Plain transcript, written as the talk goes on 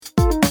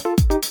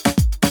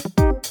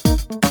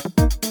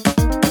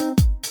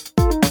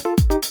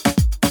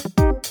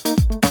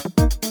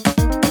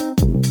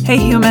Hey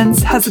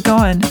humans, how's it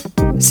going?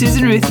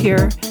 Susan Ruth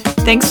here.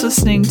 Thanks for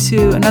listening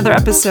to another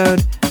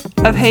episode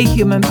of Hey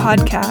Human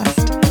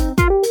Podcast.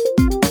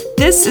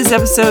 This is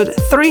episode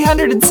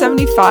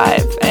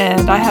 375,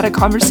 and I had a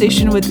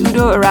conversation with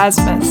Udo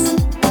Erasmus.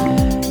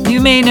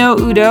 You may know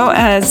Udo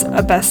as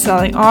a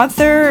best-selling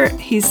author.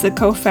 He's the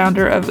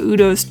co-founder of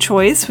Udo's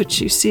Choice,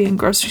 which you see in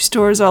grocery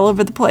stores all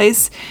over the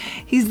place.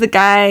 He's the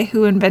guy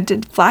who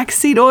invented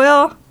flaxseed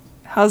oil.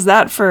 How's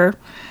that for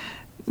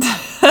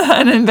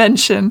an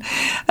invention?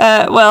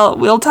 Well,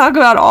 we'll talk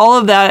about all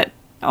of that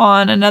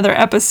on another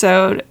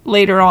episode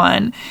later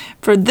on.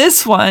 For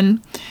this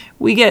one,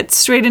 we get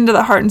straight into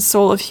the heart and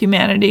soul of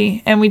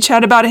humanity, and we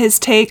chat about his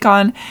take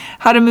on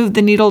how to move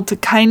the needle to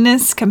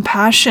kindness,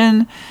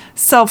 compassion,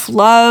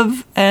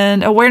 self-love,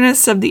 and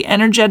awareness of the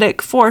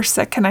energetic force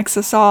that connects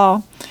us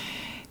all.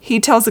 He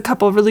tells a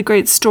couple of really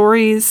great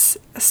stories,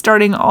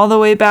 starting all the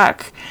way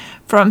back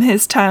from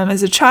his time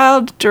as a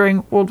child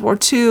during World War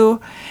II,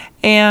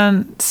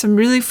 and some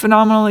really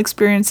phenomenal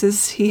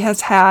experiences he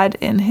has had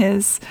in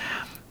his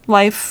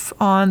life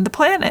on the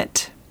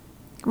planet.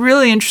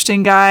 Really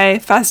interesting guy,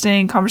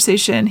 fascinating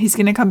conversation. He's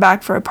going to come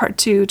back for a part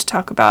 2 to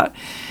talk about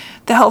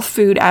the health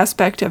food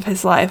aspect of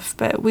his life,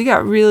 but we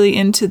got really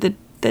into the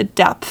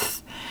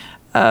depth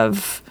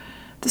of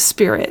the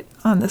spirit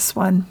on this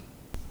one.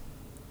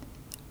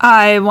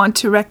 I want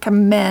to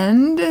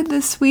recommend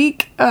this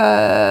week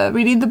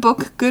reading the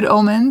book Good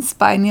Omens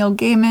by Neil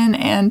Gaiman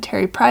and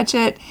Terry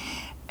Pratchett,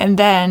 and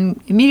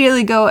then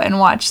immediately go and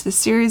watch the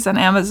series on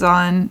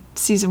Amazon,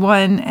 Season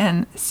 1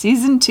 and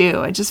Season 2.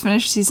 I just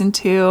finished Season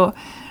 2.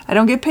 I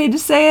don't get paid to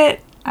say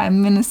it.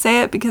 I'm going to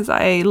say it because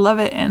I love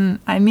it and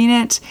I mean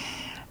it.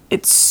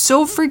 It's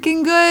so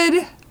freaking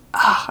good.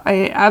 Oh,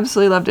 I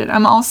absolutely loved it.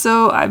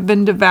 I've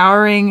been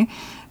devouring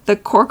the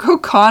Cork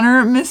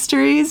O'Connor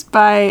mysteries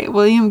by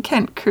William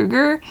Kent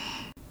Kruger.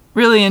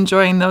 Really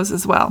enjoying those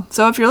as well.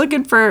 So if you're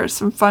looking for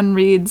some fun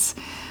reads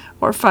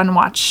or fun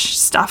watch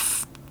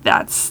stuff,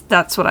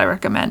 that's what I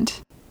recommend.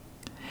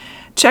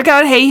 Check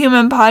out Hey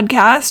Human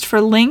Podcast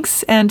for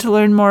links and to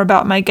learn more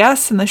about my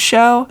guests and the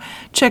show.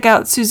 Check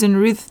out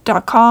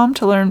SusanRuth.com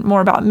to learn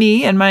more about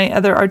me and my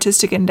other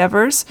artistic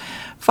endeavors.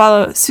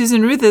 Follow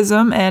Susan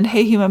Ruthism and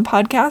Hey Human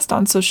Podcast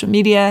on social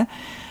media.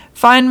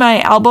 Find my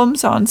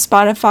albums on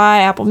Spotify,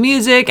 Apple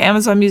Music,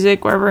 Amazon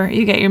Music, wherever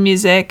you get your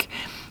music.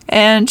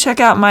 And check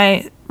out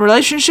my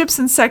relationships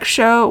and sex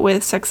show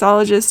with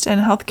sexologist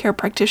and healthcare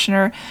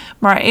practitioner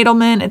Mara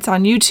Edelman. It's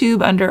on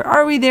YouTube under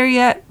Are We There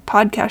Yet?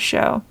 Podcast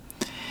show.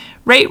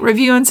 Rate,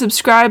 review, and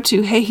subscribe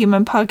to Hey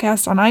Human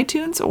Podcast on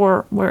iTunes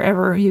or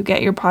wherever you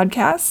get your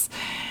podcasts.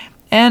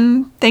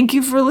 And thank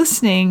you for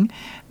listening.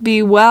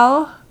 Be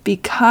well, be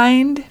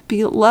kind,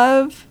 be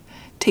love,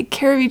 take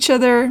care of each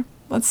other.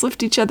 Let's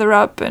lift each other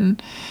up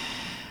and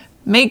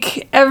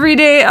make every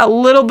day a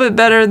little bit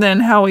better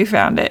than how we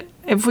found it,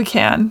 if we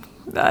can.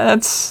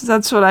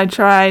 That's what I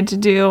try to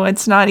do.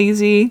 It's not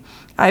easy.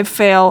 I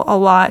fail a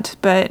lot,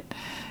 but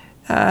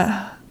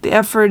the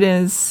effort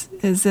is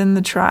in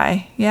the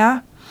try.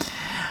 Yeah?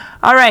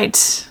 All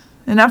right.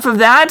 Enough of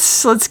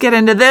that. Let's get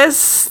into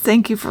this.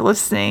 Thank you for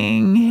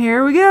listening.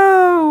 Here we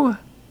go.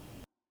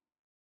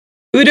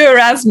 Udo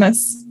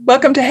Erasmus,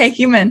 welcome to Hey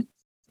Human.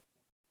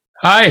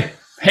 Hi.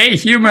 Hey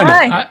Human.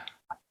 Hi.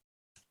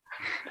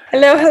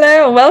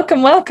 Hello.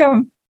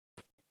 Welcome.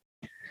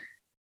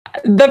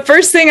 The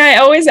first thing I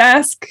always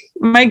ask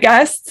my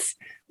guests,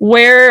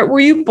 where were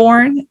you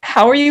born?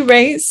 How were you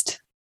raised?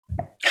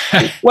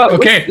 How did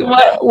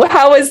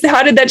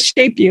that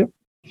shape you?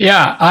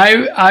 Yeah,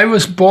 I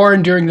was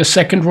born during the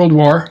Second World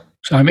War,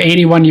 so I'm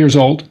 81 years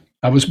old.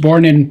 I was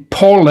born in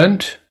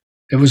Poland.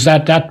 It was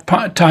at that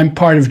time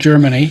part of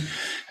Germany.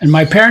 And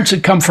my parents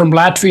had come from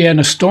Latvia and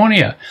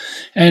Estonia.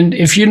 And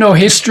if you know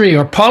history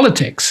or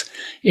politics,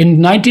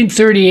 in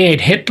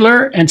 1938,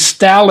 Hitler and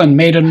Stalin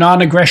made a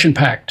non-aggression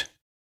pact,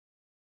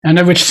 and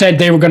which said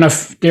they were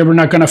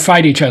not going to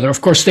fight each other.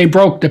 Of course, they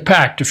broke the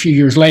pact a few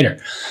years later.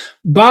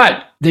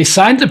 But they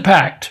signed the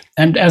pact,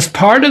 and as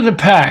part of the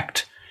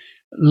pact,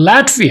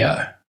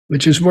 Latvia,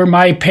 which is where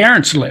my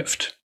parents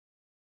lived,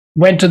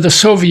 went to the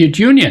Soviet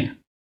Union,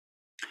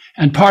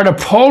 and part of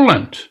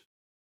Poland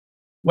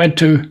went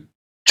to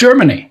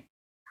Germany.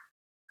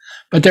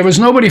 But there was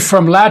nobody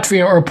from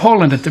Latvia or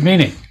Poland at the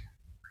meeting.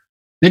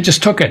 They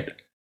just took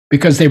it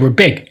because they were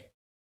big,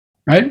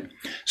 right?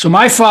 So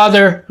my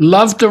father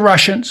loved the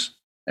Russians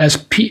as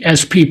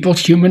people,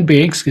 human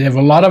beings. They have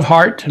a lot of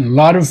heart and a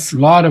lot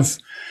of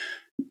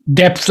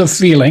depth of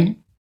feeling.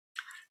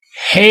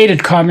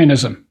 Hated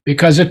communism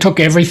because it took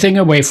everything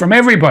away from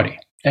everybody.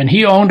 And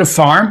he owned a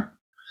farm,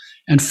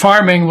 and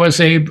farming was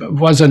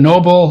a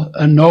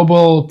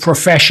noble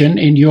profession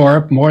in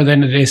Europe more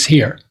than it is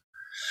here.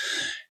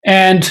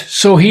 And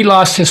so he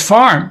lost his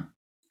farm,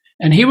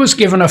 and he was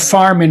given a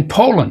farm in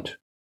Poland.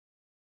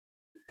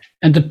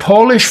 And the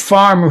Polish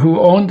farmer who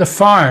owned the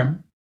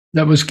farm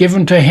that was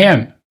given to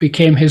him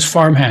became his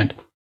farmhand.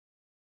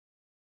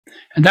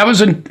 And that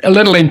was a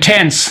little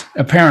intense,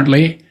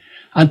 apparently,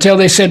 until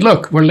they said,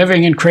 look, we're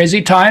living in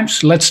crazy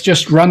times. Let's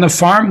just run the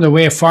farm the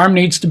way a farm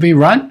needs to be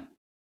run.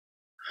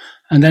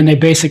 And then they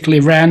basically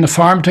ran the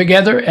farm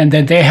together, and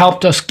then they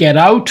helped us get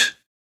out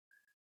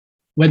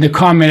when the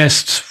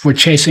communists were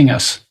chasing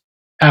us.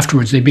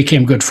 Afterwards, they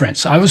became good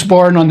friends. I was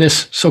born on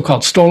this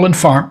so-called stolen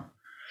farm,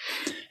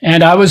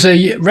 and I was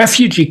a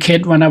refugee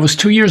kid when I was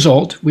 2 years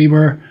old. We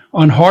were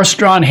on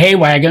horse-drawn hay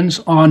wagons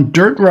on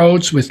dirt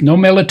roads with no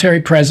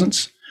military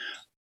presence,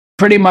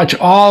 pretty much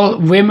all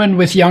women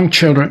with young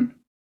children.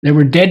 There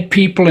were dead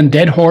people and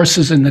dead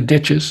horses in the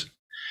ditches.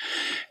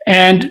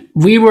 And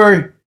we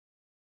were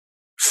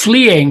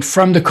fleeing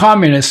from the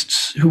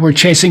communists who were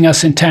chasing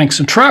us in tanks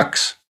and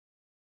trucks.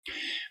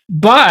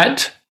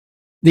 But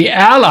the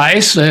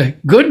Allies, the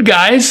good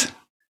guys,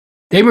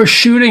 they were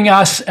shooting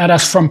at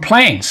us from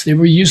planes. They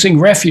were using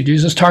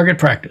refugees as target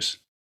practice.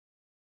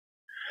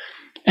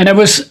 And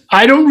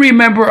I don't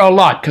remember a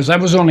lot because I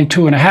was only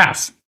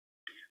 2.5.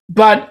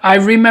 But I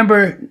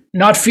remember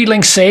not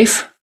feeling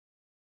safe,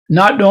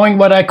 not knowing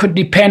what I could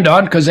depend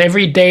on because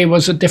every day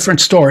was a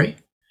different story.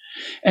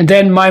 And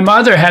then my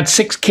mother had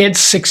 6 kids,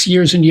 6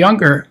 years and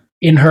younger,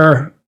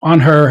 on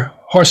her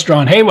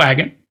horse-drawn hay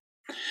wagon.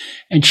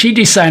 And she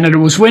decided it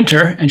was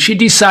winter, and she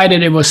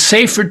decided it was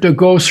safer to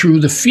go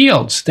through the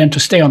fields than to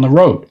stay on the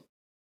road.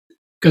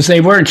 Because they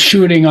weren't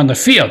shooting on the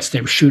fields,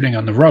 they were shooting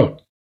on the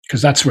road,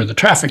 because that's where the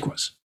traffic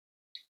was.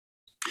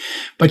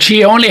 But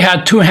she only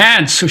had 2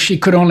 hands, so she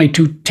could only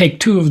take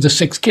 2 of the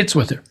 6 kids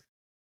with her.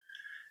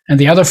 And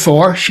the other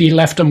 4, she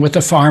left them with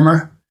the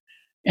farmer,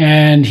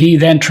 and he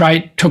then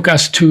took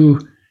us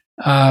to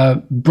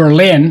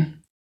Berlin,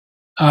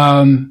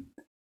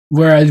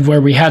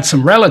 where we had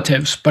some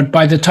relatives. But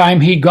by the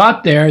time he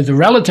got there, the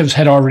relatives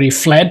had already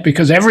fled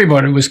because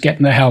everybody was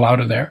getting the hell out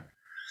of there.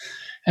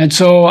 And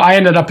so I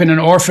ended up in an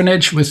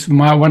orphanage with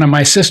one of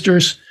my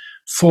sisters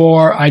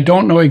for I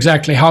don't know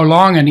exactly how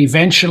long. And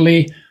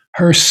eventually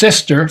her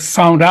sister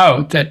found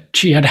out that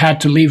she had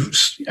to leave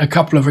a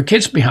couple of her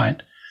kids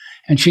behind.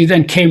 And she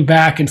then came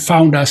back and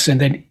found us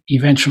and then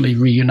eventually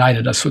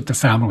reunited us with the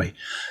family.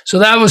 So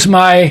that was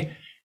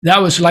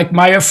like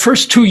my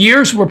first 2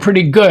 years were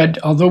pretty good,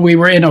 although we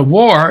were in a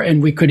war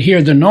and we could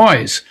hear the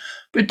noise.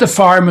 But the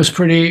farm was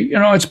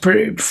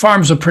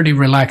farms are pretty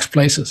relaxed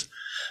places.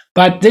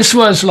 But this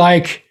was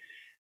like,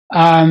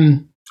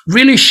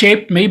 really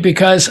shaped me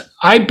because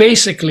I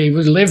basically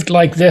lived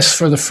like this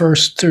for the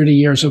first 30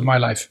 years of my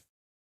life.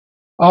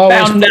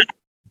 Always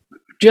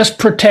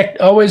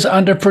always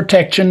under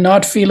protection,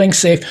 not feeling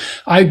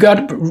safe. I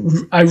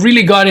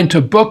really got into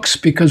books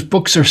because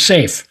books are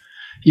safe.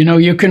 You know,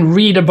 you can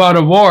read about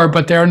a war,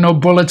 but there are no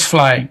bullets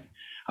flying.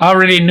 I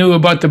already knew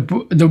about the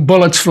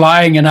bullets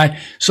flying,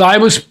 so I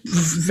was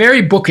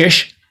very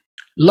bookish,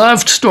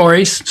 loved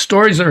stories.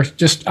 Stories are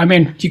just,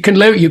 you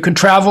can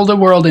travel the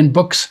world in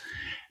books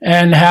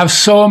and have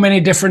so many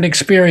different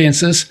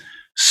experiences,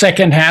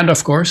 secondhand,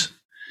 of course.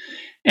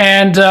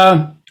 And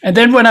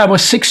then when I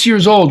was 6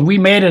 years old, we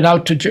made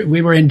it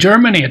we were in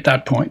Germany at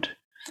that point.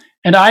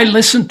 And I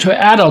listened to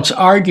adults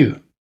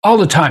argue all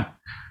the time.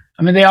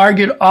 They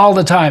argued all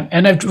the time.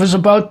 And it was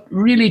about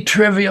really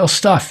trivial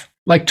stuff.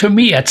 Like to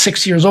me, at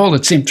 6 years old,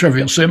 it seemed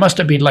trivial. So it must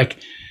have been like,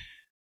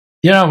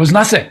 it was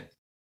nothing.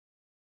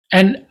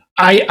 And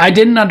I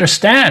didn't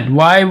understand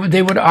why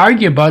they would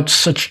argue about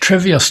such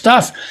trivial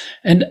stuff.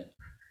 And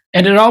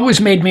it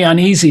always made me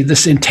uneasy,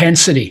 this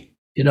intensity.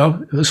 It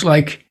was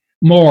like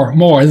more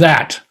of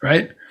that,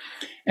 right?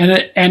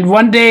 And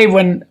one day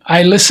when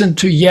I listened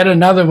to yet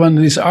another one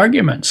of these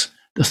arguments,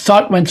 the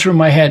thought went through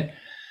my head,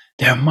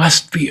 there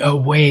must be a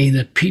way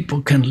that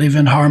people can live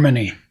in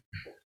harmony.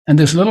 And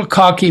this little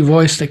cocky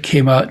voice that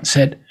came out and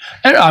said,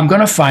 and I'm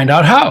going to find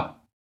out how.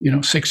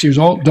 6 years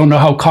old, don't know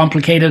how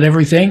complicated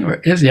everything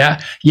is.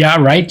 Yeah,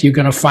 right. You're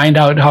going to find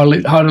out how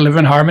to live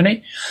in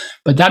harmony.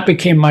 But that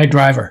became my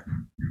driver.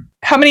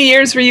 How many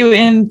years were you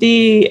in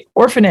the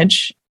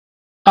orphanage?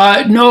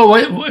 No,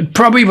 it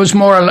probably was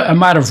more a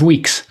matter of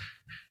weeks.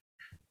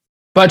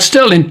 But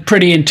still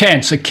pretty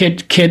intense. A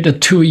kid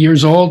at 2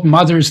 years old,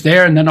 mother's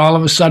there, and then all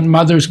of a sudden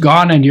mother's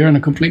gone and you're in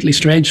a completely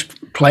strange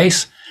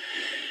place.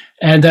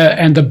 And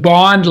the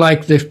bond,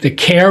 like the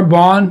care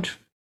bond,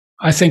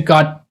 I think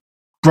got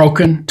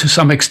broken to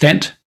some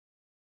extent.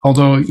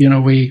 Although,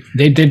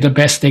 they did the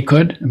best they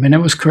could.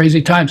 It was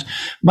crazy times.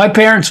 My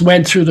parents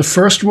went through the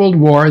First World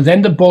War,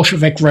 then the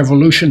Bolshevik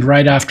Revolution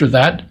right after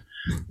that,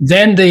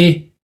 then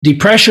the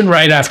Depression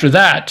right after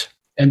that,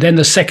 and then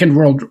the Second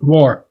World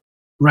War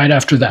right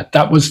after that.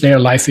 That was their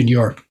life in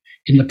Europe,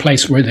 in the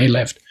place where they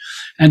lived.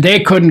 And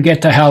they couldn't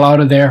get the hell out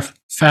of there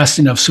fast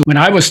enough. So when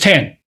I was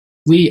 10,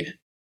 we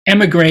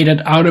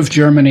emigrated out of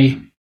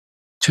Germany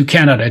to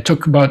Canada. It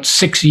took about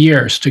 6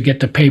 years to get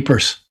the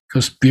papers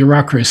because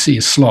bureaucracy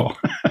is slow.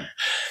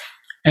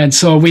 And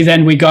so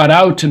we got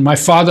out, and my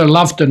father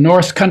loved the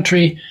North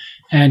Country,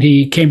 and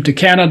he came to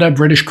Canada,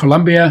 British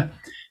Columbia,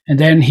 and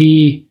then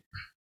he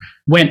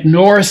went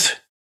north,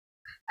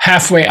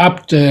 halfway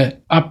up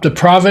the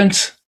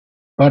province,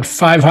 about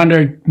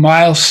 500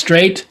 miles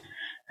straight,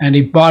 and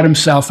he bought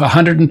himself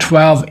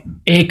 112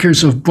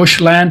 acres of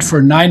bushland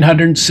for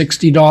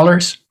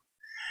 $960.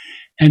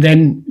 And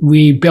then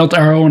we built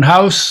our own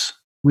house.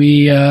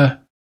 We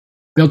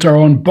built our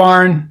own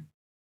barn.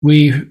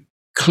 We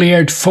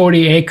cleared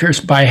 40 acres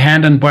by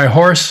hand and by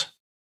horse.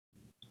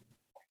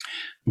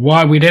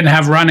 Why? We didn't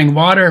have running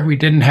water. We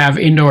didn't have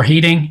indoor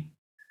heating.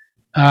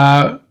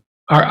 Our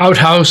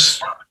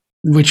outhouse,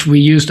 which we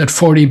used at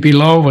 40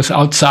 below, was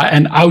outside,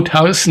 an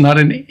outhouse, not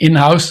an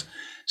in-house.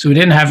 So we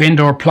didn't have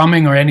indoor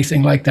plumbing or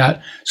anything like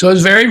that. So it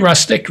was very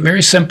rustic,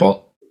 very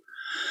simple,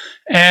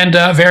 and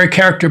very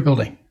character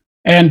building,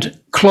 and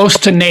close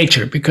to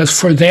nature, because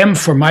for them,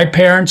 for my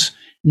parents,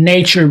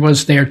 nature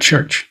was their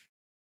church.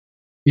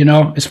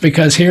 It's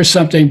because here's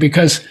something,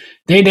 because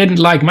they didn't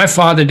like, my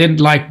father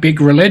didn't like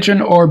big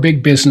religion or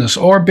big business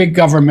or big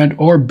government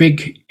or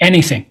big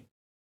anything,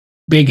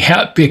 big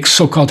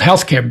so-called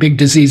healthcare, big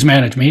disease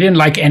management. He didn't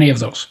like any of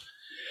those.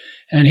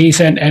 And he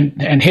said,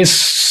 and his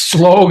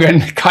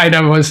slogan kind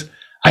of was,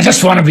 I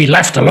just want to be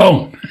left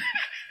alone.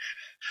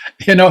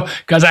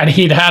 Because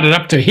he'd had it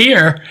up to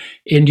here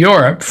in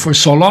Europe for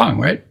so long,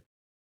 right?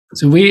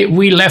 So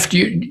we left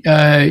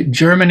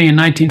Germany in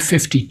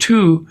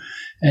 1952,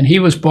 and he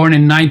was born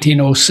in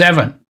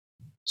 1907.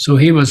 So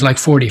he was like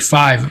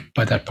 45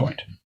 by that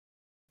point.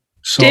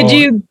 So, did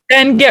you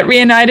then get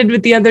reunited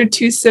with the other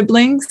two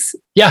siblings?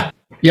 Yeah,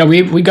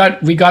 we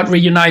got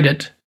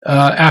reunited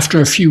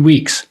after a few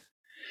weeks.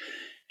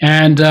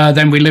 And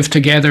then we lived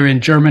together in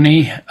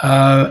Germany,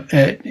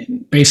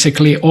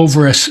 basically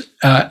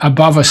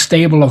above a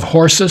stable of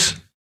horses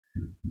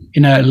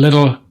in a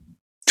little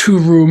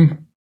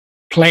 2-room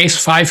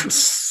place,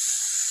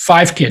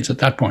 five kids at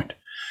that point.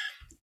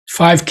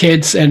 5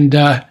 kids, and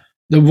the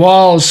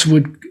walls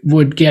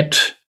would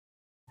get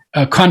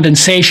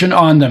condensation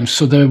on them,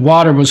 so the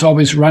water was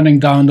always running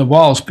down the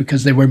walls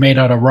because they were made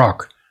out of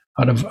rock,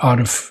 out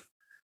of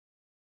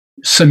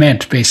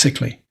cement,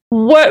 basically.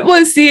 What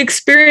was the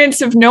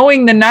experience of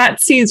knowing the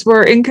Nazis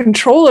were in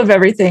control of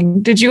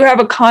everything? Did you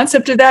have a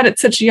concept of that at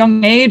such a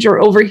young age,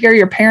 or overhear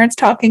your parents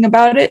talking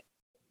about it?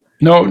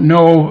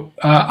 No,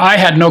 I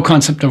had no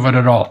concept of it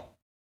at all.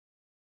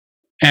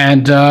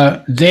 And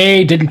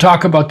they didn't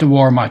talk about the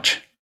war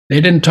much.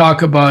 They didn't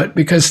talk about,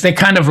 because they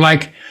kind of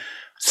like,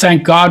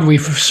 thank God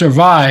we've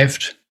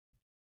survived,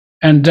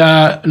 and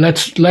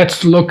let's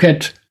look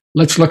at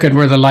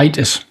where the light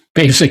is,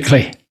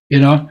 basically,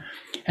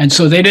 And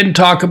so they didn't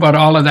talk about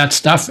all of that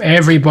stuff.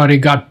 Everybody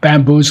got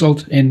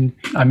bamboozled.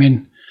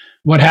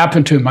 What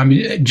happened to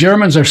them?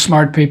 Germans are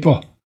smart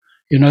people.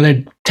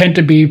 They tend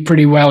to be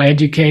pretty well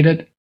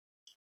educated.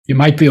 You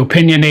might be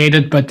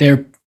opinionated, but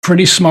they're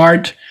pretty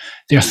smart.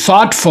 They're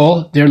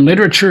thoughtful. Their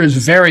literature is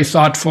very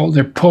thoughtful.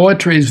 Their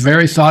poetry is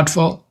very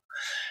thoughtful.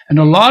 And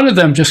a lot of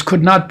them just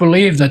could not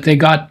believe that they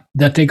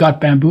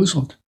got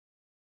bamboozled.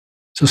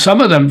 So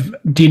some of them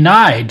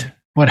denied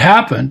what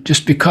happened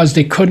just because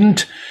they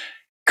couldn't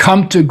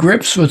come to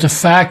grips with the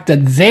fact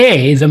that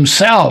they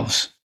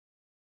themselves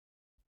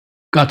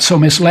got so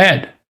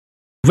misled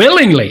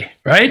willingly,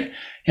 right?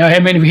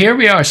 Here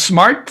we are,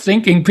 smart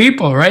thinking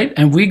people, right?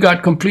 And we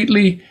got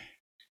completely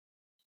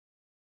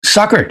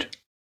suckered.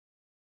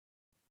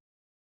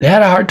 They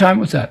had a hard time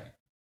with that.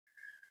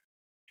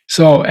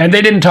 So, and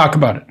they didn't talk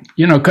about it,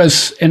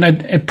 because, and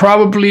it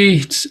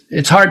probably,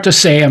 it's hard to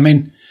say.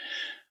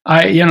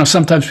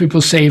 Sometimes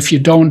people say if you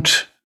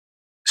don't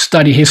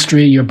study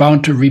history, you're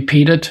bound to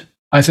repeat it.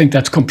 I think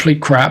that's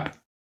complete crap.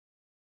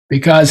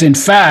 Because in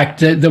fact,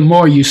 the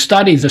more you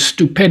study the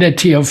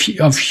stupidity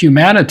of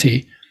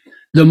humanity,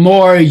 the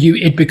more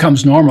it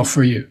becomes normal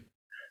for you.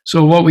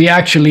 So what we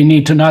actually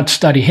need to not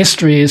study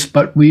history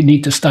but we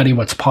need to study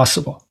what's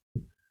possible.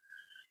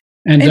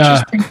 And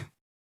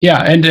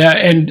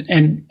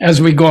and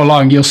as we go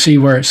along, you'll see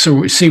where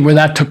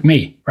that took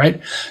me,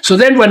 right? So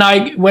then when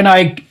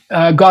I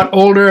got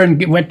older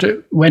and went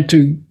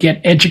to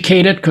get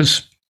educated,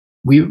 because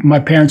my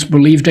parents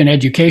believed in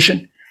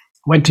education,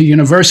 went to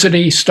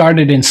university,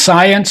 started in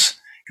science,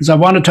 because I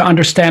wanted to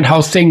understand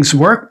how things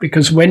work.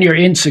 Because when you're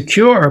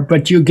insecure,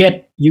 but you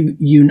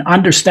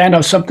understand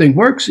how something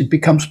works, it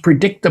becomes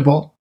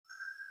predictable,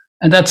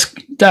 and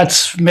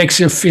that's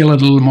makes you feel a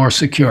little more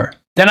secure.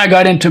 Then I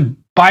got into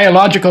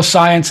biological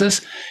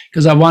sciences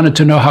because I wanted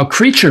to know how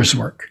creatures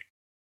work.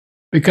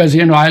 Because,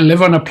 I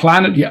live on a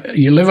planet,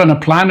 you live on a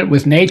planet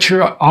with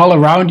nature all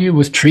around you,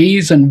 with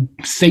trees and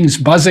things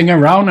buzzing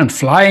around and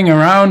flying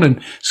around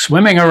and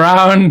swimming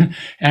around,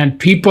 and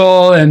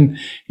people and,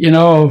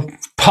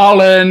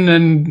 pollen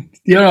and,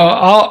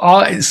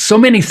 all so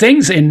many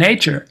things in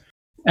nature.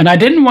 And I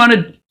didn't want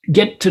to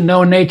get to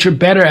know nature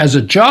better as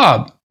a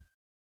job.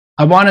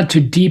 I wanted to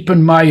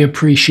deepen my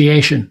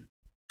appreciation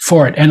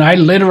for it. And I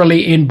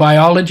literally, in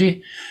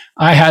biology,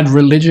 I had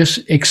religious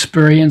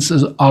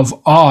experiences of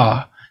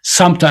awe.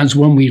 Sometimes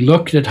when we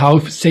looked at how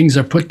things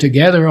are put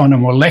together on a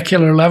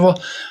molecular level,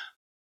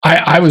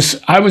 I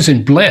was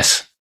in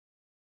bliss.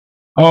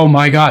 Oh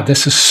my God,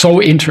 this is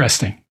so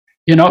interesting,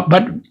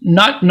 but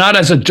not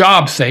as a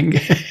job thing,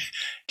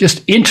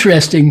 just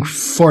interesting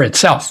for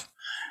itself.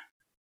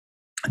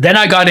 Then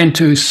I got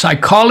into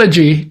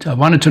psychology. I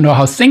wanted to know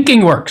how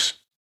thinking works.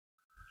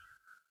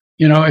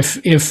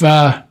 If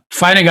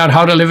finding out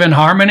how to live in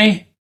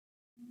harmony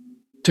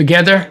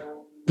together,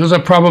 Those are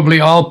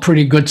probably all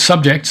pretty good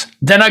subjects.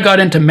 Then I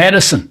got into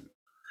medicine.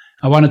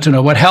 I wanted to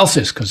know what health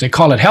is because they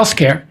call it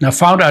healthcare. And I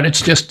found out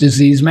it's just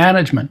disease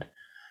management.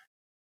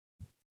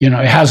 You know,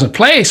 it has a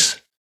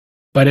place,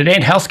 but it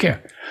ain't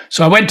healthcare.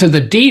 So I went to the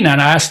dean and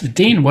I asked the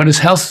dean, what is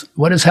health?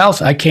 What is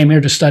health? I came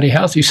here to study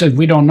health. He said,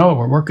 we don't know.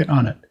 We're working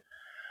on it.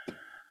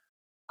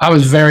 I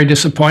was very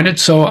disappointed.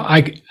 So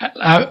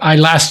I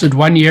lasted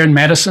 1 year in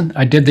medicine.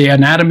 I did the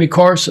anatomy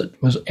course. It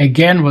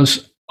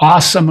was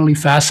awesomely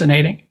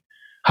fascinating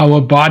how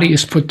a body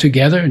is put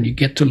together, and you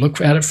get to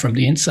look at it from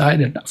the inside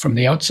and from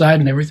the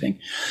outside and everything.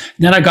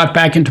 And then I got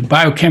back into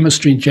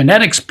biochemistry and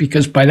genetics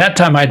because by that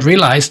time I'd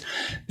realized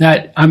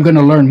that I'm going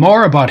to learn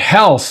more about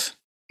health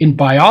in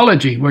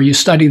biology, where you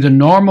study the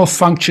normal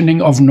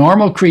functioning of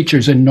normal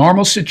creatures in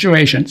normal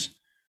situations,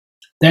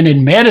 than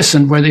in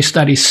medicine, where they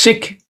study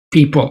sick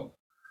people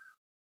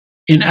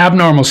in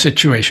abnormal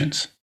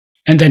situations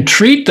and then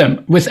treat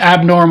them with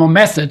abnormal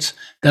methods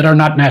that are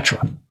not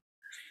natural.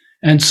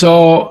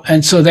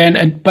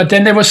 But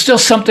then there was still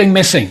something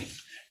missing.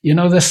 You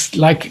know, this,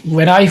 like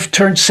when I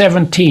turned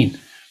 17,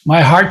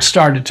 my heart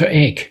started to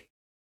ache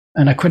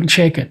and I couldn't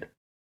shake it.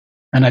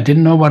 And I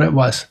didn't know what it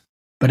was,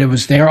 but it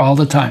was there all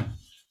the time.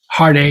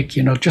 Heartache,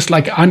 you know, just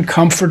like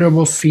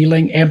uncomfortable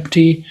feeling,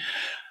 empty,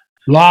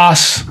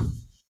 loss,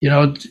 you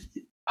know.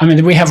 I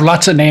mean, we have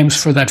lots of names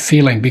for that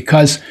feeling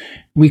because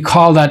we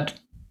call that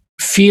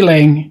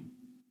feeling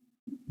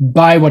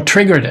by what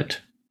triggered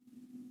it.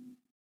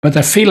 But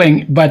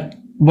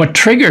what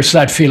triggers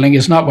that feeling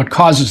is not what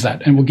causes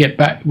that. And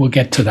we'll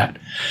get to that.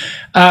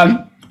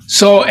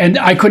 And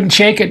I couldn't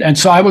shake it. And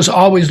so I was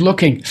always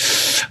looking,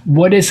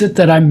 what is it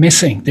that I'm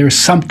missing? There's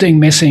something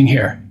missing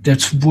here.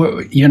 That's,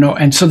 you know,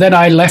 and so then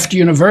I left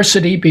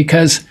university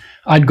because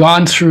I'd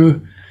gone through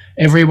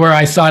everywhere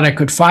I thought I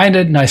could find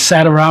it. And I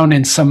sat around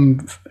in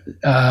some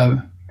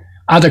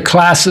other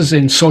classes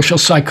in social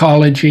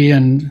psychology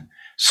and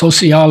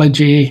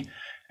sociology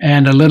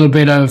and a little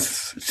bit of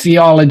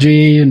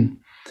theology, and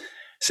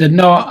said,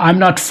 no, I'm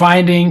not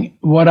finding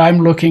what I'm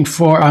looking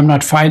for. I'm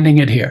not finding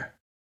it here.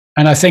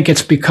 And I think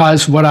it's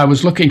because what I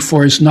was looking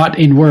for is not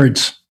in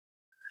words.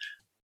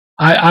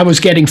 I was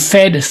getting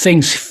fed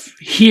things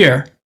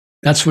here.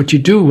 That's what you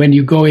do when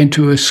you go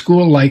into a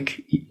school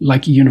like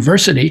a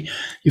university.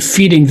 You're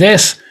feeding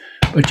this,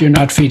 but you're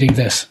not feeding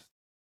this.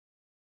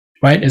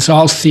 Right? It's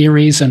all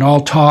theories and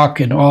all talk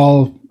and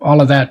all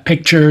of that,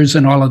 pictures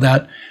and all of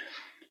that.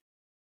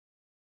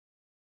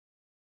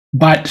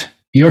 But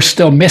you're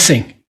still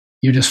missing.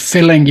 You're just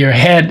filling your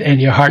head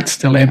and your heart's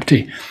still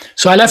empty.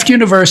 So I left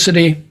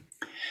university,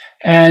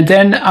 and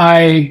then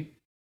I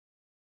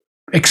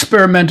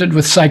experimented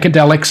with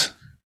psychedelics.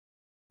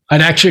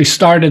 I'd actually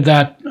started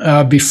that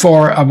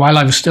before, while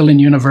I was still in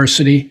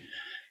university.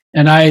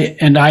 And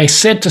I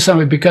said to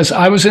somebody, because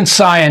I was in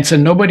science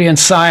and nobody in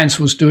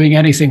science was doing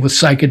anything with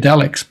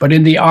psychedelics, but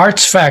in the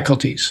arts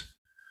faculties,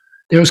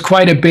 there was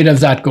quite a bit of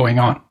that going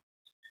on.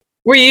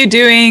 Were you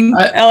doing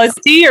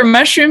LSD or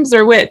mushrooms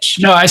or which?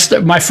 No,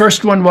 my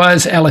first one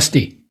was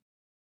LSD.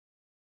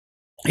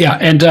 Yeah,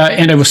 and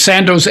it was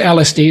Sandoz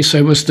LSD, so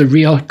it was the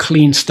real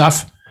clean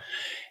stuff.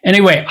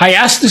 Anyway, I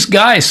asked this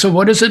guy, so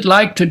what is it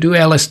like to do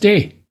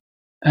LSD?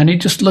 And he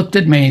just looked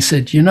at me and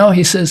said, you know,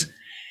 he says,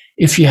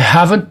 if you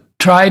haven't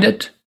tried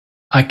it,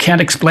 I can't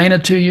explain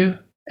it to you.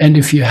 And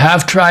if you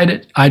have tried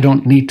it, I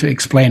don't need to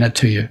explain it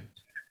to you.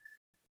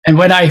 And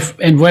when I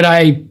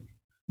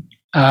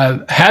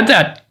had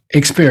that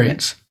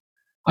experience,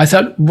 I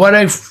thought, what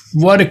a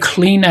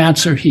clean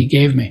answer he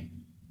gave me,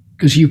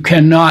 because you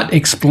cannot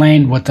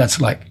explain what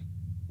that's like.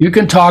 You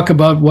can talk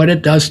about what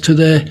it does to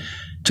the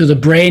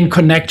brain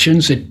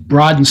connections. It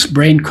broadens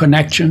brain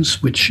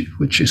connections, which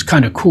is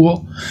kind of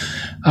cool.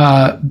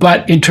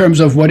 But in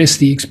terms of what is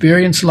the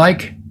experience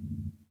like,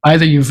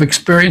 either you've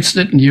experienced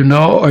it and you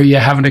know, or you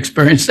haven't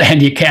experienced it and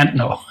you can't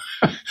know.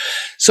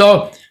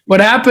 So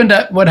what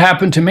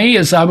happened to me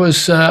is I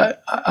was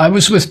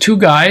with two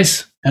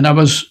guys, and I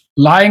was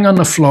lying on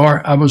the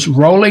floor. I was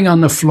rolling on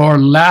the floor,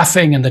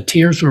 laughing, and the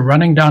tears were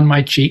running down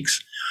my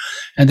cheeks.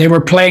 And they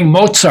were playing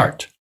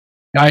Mozart.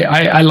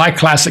 I like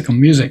classical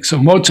music, so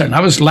Mozart. And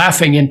I was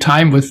laughing in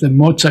time with the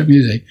Mozart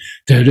music.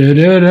 So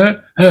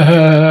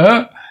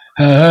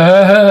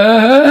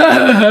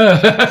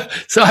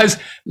I was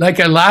like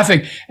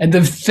laughing. And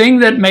the thing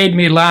that made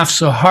me laugh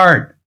so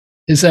hard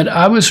is that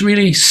I was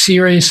really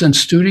serious and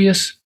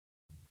studious.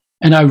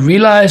 And I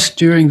realized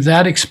during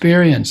that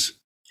experience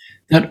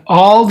that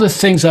all the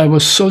things I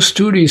was so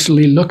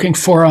studiously looking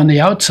for on the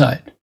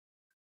outside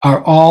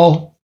are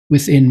all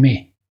within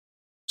me.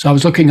 So I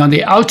was looking on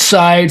the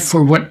outside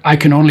for what I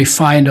can only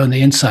find on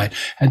the inside.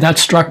 And that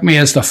struck me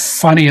as the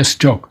funniest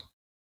joke.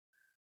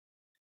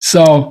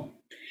 So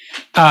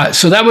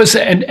that was,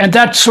 and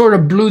that sort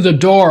of blew the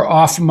door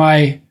off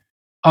my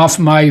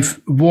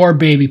war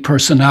baby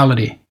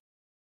personality,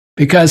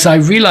 because I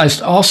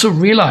also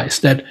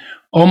realized that,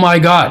 oh my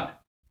God,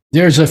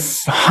 there's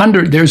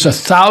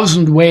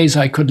 1,000 ways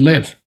I could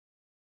live.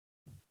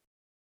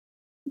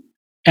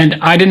 And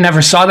I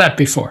never saw that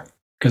before,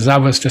 because I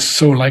was just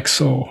so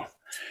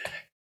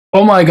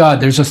oh my God,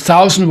 there's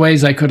 1,000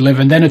 ways I could live.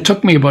 And then it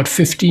took me about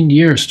 15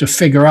 years to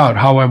figure out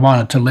how I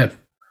wanted to live.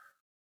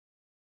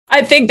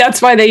 I think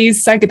that's why they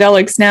use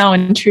psychedelics now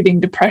in treating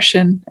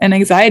depression and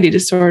anxiety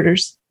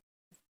disorders.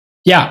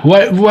 Yeah,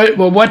 what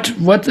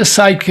the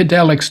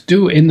psychedelics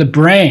do in the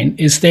brain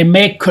is they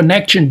make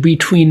connection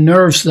between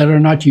nerves that are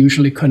not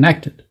usually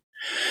connected.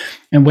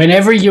 And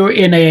whenever you're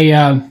in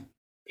an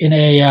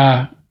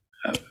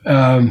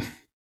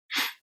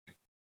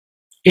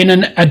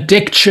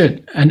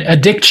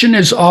addiction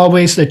is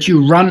always that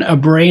you run a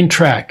brain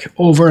track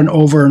over and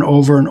over and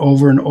over and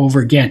over and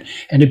over again,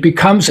 and it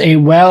becomes a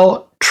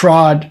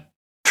well-trod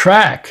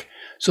track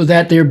so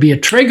that there be a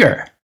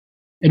trigger.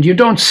 And you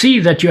don't see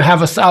that you have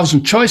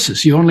 1,000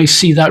 choices. You only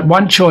see that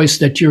one choice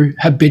that you're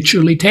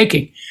habitually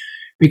taking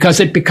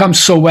because it becomes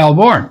so well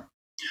worn.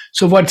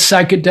 So what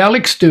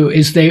psychedelics do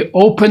is they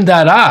open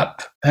that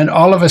up, and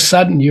all of a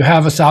sudden you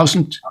have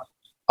 1,000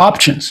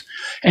 options.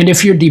 And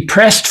if you're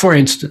depressed, for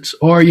instance,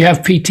 or you have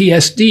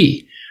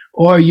PTSD,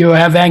 or you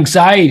have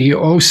anxiety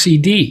or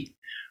OCD,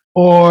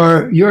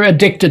 or you're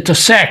addicted to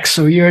sex,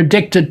 or you're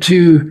addicted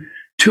to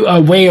a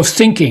way of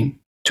thinking,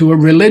 to a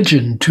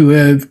religion, to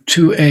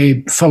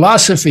a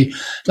philosophy.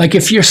 Like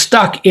if you're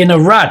stuck in a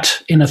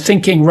rut, in a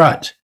thinking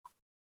rut,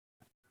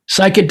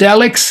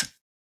 psychedelics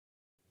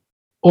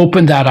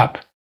open that up.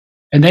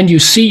 And then you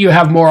see you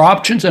have more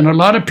options. And a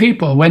lot of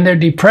people, when they're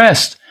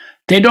depressed,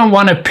 they don't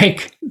want to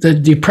pick the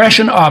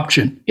depression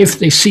option if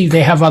they see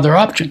they have other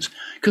options,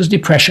 because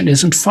depression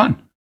isn't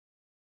fun,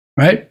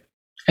 right?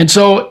 And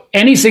so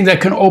anything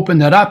that can open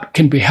that up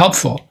can be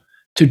helpful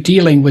to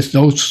dealing with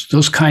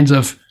those kinds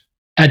of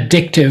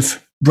addictive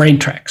brain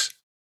tracks.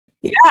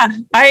 Yeah,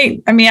 I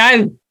mean,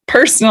 I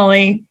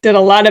personally did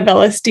a lot of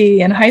LSD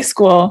in high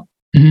school,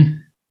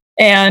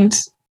 and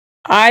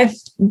I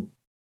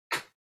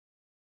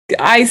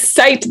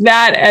cite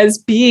that as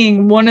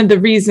being one of the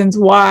reasons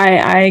why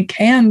I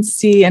can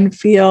see and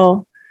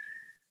feel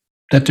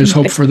that there's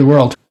hope for the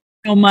world.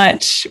 So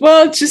much.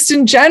 Well, just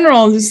in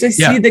general, just I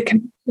see the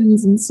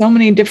connections in so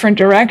many different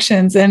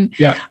directions, and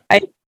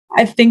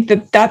I think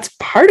that that's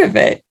part of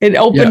it. It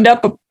opened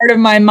up a part of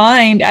my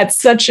mind at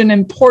such an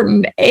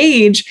important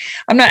age.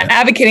 I'm not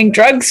advocating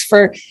drugs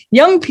for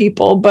young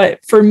people,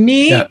 but for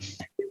me, it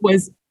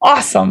was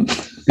awesome.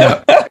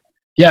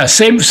 Yeah,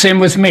 same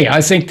with me. I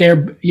think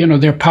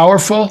they're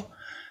powerful.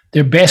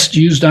 They're best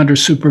used under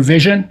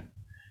supervision.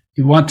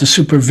 You want the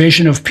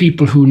supervision of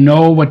people who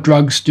know what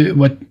drugs do.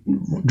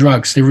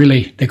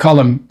 They call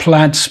them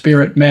plant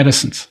spirit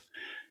medicines.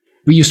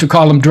 We used to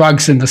call them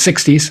drugs in the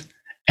 60s,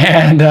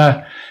 and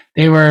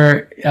they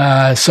were.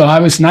 So I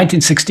was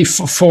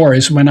 1964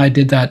 is when I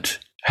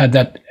had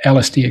that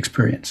LSD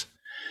experience,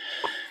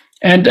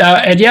 and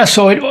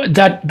so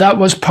that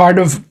was part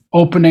of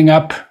opening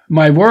up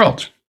my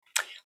world.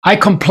 I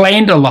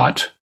complained a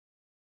lot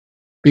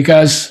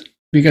because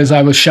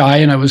I was shy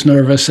and I was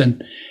nervous,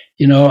 and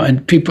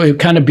people would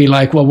kind of be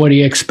like, well, what do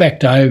you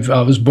expect? I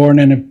was born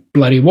in a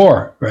bloody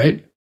war,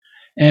 right?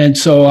 And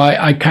so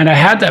I kind of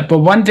had that. But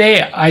one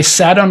day I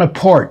sat on a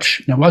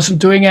porch and I wasn't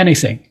doing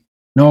anything.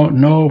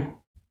 No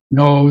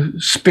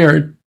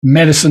spirit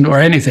medicine or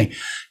anything,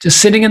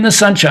 just sitting in the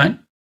sunshine.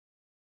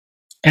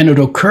 And it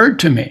occurred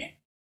to me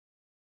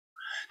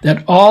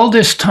that all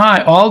this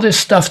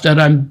stuff that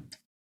I'm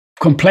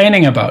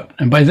complaining about,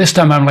 and by this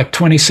time I'm like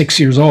 26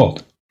 years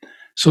old.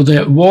 So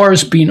the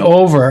war's been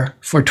over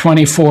for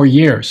 24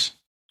 years.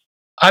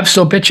 I'm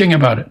still bitching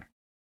about it.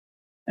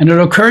 And it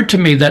occurred to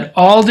me that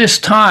all this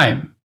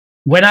time,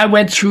 when I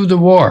went through the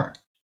war,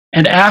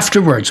 and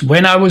afterwards,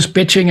 when I was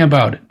bitching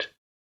about it,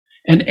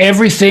 and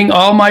everything,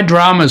 all my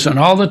dramas and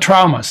all the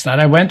traumas that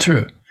I went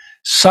through,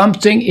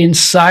 something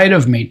inside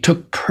of me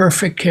took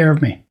perfect care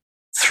of me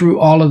through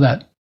all of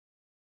that.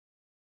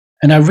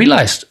 And I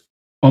realized,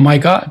 oh my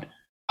God,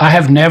 I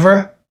have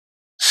never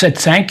said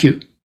thank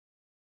you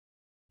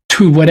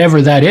to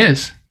whatever that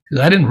is,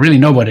 because I didn't really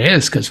know what it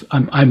is, because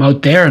I'm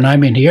out there and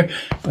I'm in here,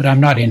 but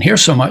I'm not in here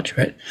so much,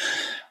 right?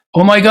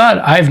 Oh my God,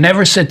 I've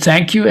never said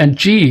thank you, and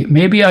gee,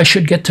 maybe I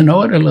should get to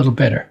know it a little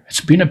better.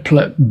 It's been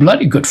a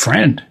bloody good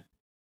friend.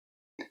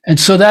 And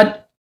so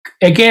that,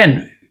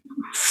 again,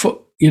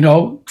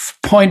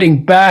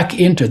 pointing back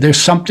into,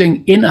 there's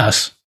something in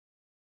us,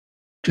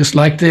 just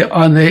like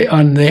on the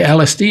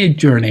LSD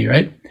journey,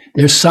 right?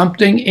 There's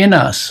something in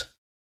us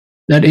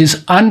that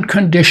is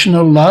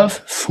unconditional love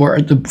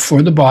for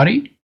the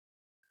body.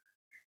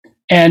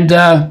 And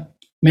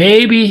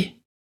maybe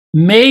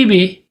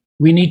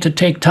we need to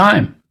take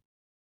time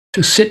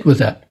to sit with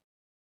that,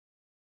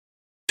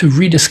 to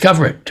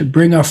rediscover it, to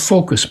bring our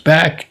focus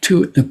back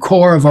to the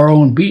core of our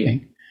own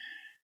being,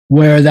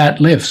 where that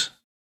lives,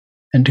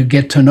 and to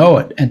get to know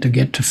it and to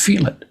get to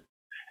feel it.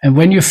 And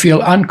when you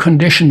feel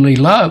unconditionally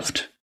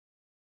loved,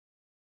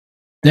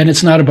 then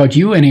it's not about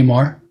you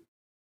anymore.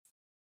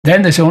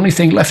 Then there's the only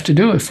thing left to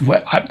do. If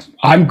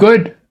I'm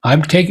good,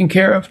 I'm taken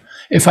care of.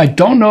 If I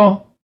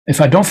don't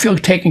feel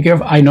taken care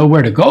of, I know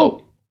where to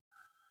go.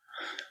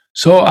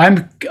 So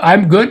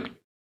I'm good.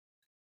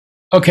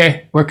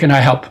 Okay, where can I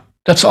help?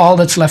 That's all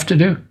that's left to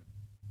do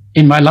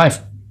in my life.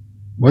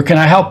 Where can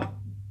I help?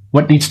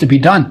 What needs to be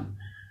done?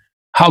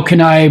 How can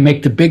I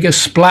make the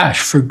biggest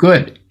splash for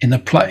good in the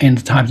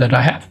time that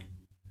I have?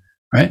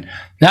 Right?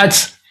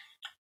 That's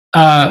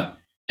and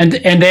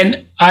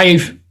then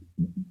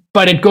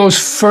but it goes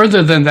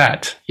further than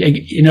that.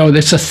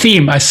 There's a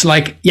theme. It's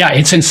like,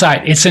 it's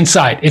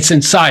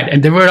inside,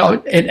 and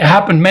it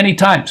happened many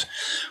times.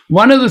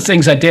 One of the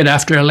things I did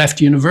after I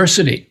left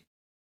university,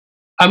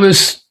 I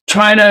was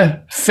trying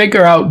to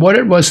figure out what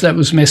it was that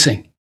was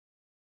missing.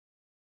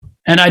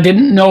 And I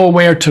didn't know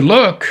where to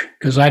look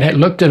because I had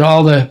looked at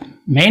all the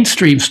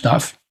mainstream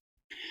stuff.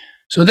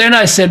 So then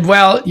I said,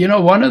 well,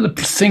 one of the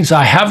things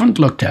I haven't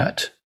looked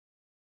at,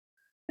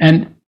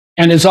 and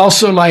it's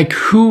also like,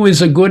 who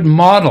is a good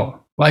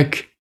model?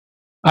 Like,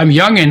 I'm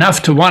young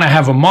enough to want to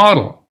have a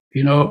model.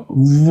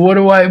 Who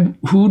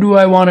do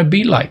I want to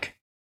be like?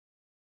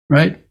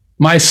 Right?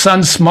 My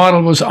son's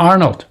model was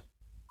Arnold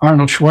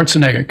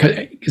Schwarzenegger,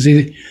 because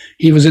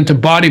he was into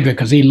bodybuilding,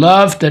 because he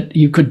loved that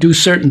you could do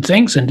certain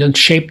things and then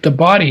shape the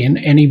body in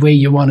any way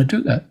you want to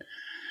do that.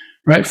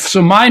 Right?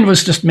 So mine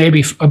was just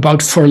maybe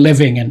about for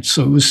living. And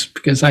so it was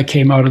because I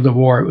came out of the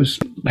war, it was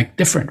like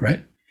different,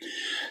 right?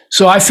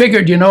 So I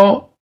figured,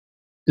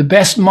 the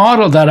best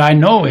model that I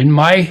know in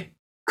my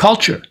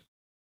culture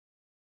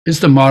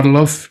is the model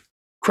of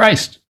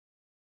Christ.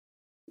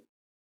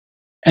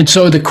 And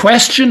so the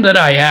question that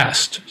I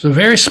asked is a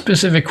very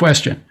specific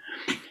question.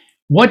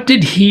 What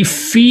did he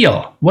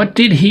feel? What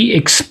did he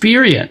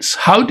experience?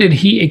 How did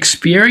he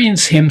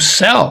experience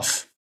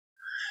himself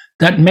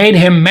that made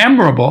him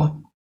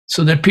memorable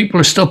so that people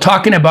are still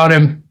talking about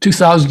him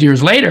 2,000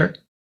 years later?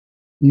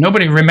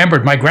 Nobody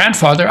remembered my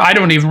grandfather. I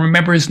don't even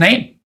remember his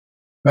name,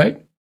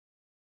 right?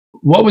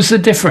 What was the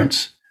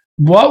difference?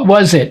 What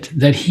was it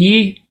that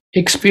he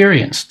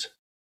experienced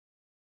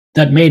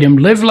that made him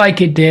live like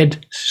he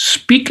did,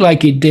 speak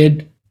like he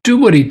did, do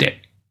what he did?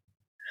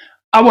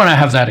 I want to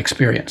have that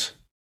experience.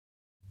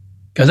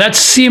 Because that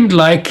seemed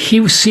like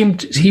he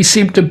seemed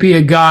to be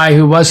a guy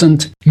who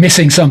wasn't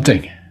missing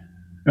something,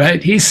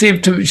 right? He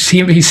seemed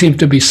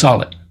to be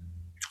solid.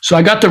 So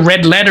I got the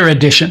red letter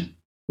edition,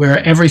 where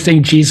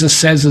everything Jesus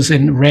says is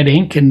in red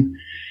ink and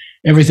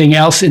everything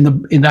else in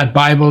that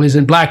Bible is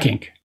in black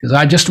ink. Because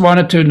I just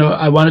wanted to know,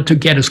 I wanted to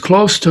get as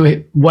close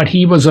to what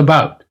he was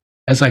about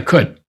as I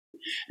could.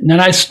 And then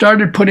I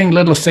started putting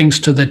little things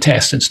to the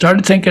test and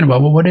started thinking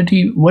about, well,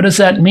 what does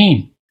that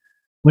mean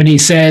when he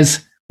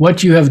says,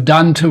 what you have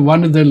done to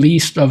one of the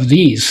least of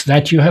these,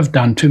 that you have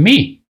done to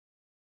me?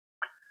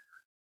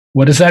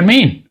 What does that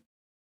mean?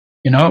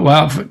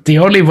 Well, the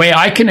only way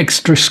I can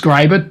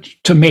describe it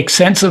to make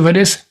sense of it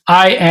is,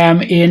 I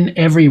am in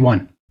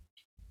everyone.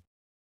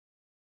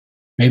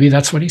 Maybe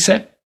that's what he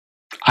said.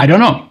 I don't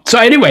know. So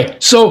anyway,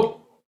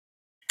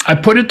 I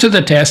put it to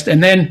the test,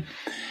 and then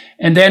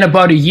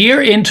about a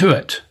year into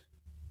it,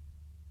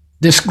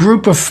 this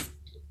group of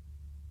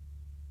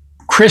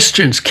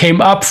Christians came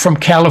up from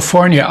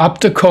California, up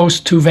the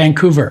coast to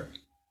Vancouver.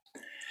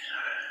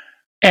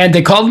 And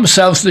they called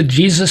themselves the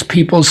Jesus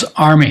People's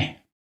Army.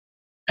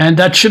 And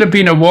that should have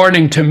been a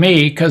warning to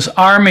me, because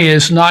army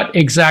is not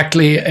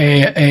exactly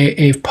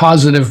a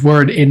positive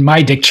word in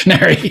my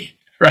dictionary,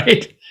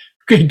 right?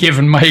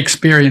 Given my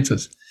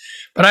experiences.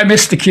 But I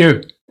missed the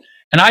cue.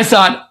 And I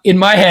thought, in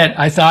my head,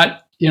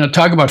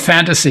 talk about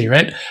fantasy,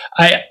 right?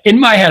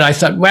 In my head, I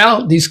thought,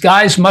 well, these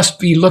guys must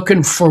be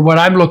looking for what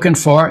I'm looking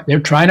for.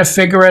 They're trying to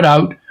figure it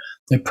out.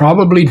 They're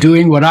probably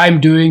doing what I'm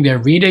doing. They're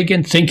reading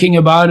and thinking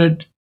about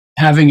it,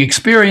 having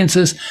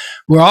experiences.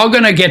 We're all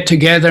going to get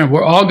together and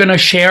we're all going to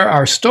share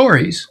our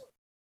stories.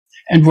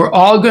 And we're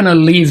all going to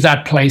leave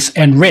that place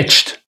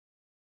enriched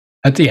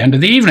at the end of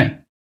the evening.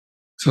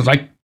 So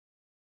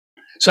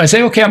I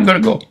say, okay, I'm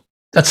going to go.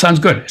 That sounds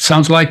good. It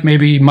sounds like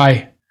maybe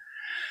my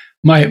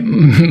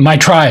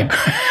tribe.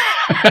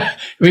 I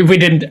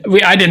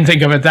didn't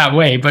think of it that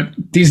way, but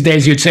these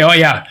days you'd say, oh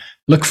yeah,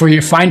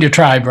 find your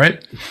tribe,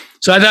 right?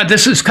 So I thought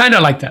this is kind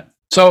of like that.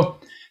 So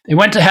they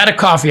had a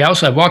coffee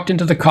house. I walked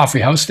into the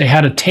coffee house. They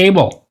had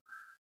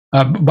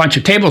a bunch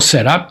of tables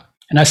set up,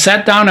 and I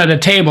sat down at a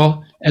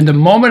table, and the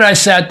moment I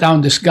sat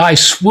down, this guy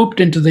swooped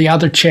into the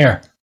other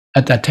chair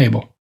at that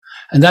table.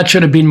 And that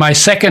should have been my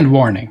second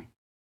warning,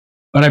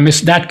 but I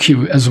missed that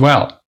cue as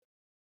well.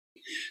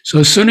 So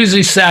as soon as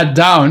he sat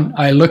down,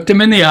 I looked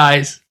him in the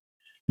eyes,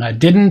 and I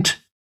didn't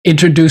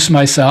introduce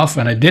myself,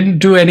 and I didn't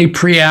do any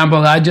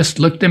preamble. I just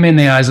looked him in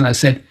the eyes and I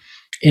said,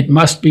 it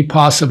must be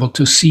possible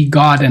to see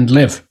God and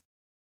live.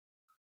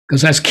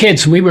 Because as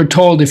kids, we were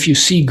told if you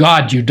see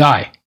God, you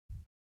die.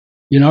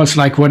 It's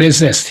like, what is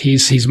this?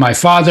 He's my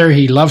father.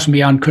 He loves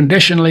me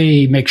unconditionally.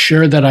 He makes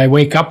sure that I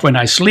wake up when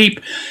I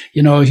sleep.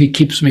 He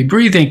keeps me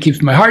breathing,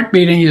 keeps my heart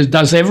beating. He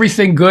does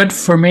everything good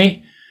for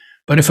me.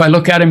 But if I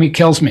look at him, he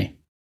kills me.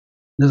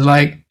 It's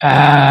like,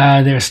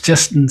 there's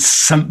just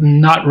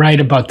something not right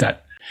about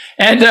that.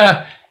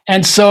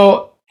 And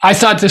so I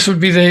thought this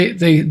would be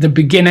the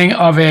beginning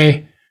of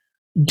a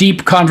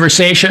deep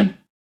conversation,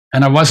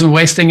 and I wasn't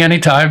wasting any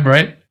time,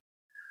 right?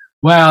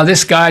 Well,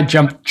 this guy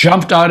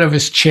jumped out of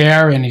his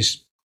chair, and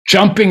he's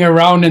jumping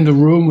around in the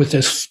room with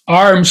his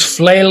arms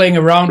flailing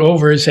around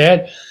over his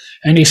head.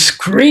 And he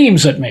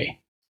screams at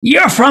me,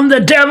 "You're from the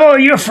devil.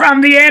 You're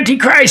from the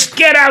Antichrist.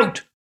 Get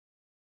out."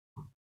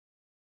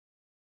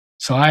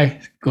 So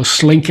I go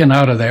slinking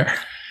out of there.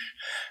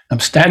 I'm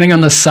standing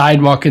on the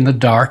sidewalk in the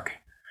dark.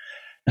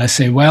 And I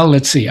say, well,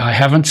 let's see. I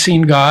haven't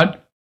seen God.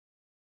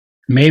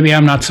 Maybe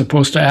I'm not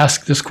supposed to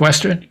ask this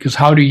question, because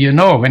how do you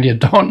know when you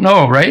don't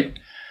know, right?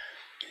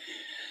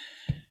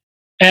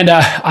 And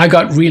I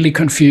got really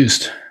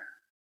confused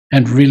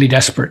and really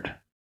desperate.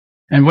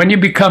 And when you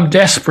become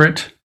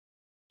desperate,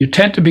 you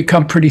tend to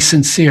become pretty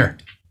sincere.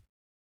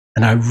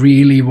 And I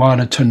really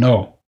wanted to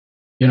know.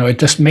 You know, it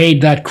just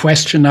made that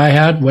question I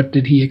had, what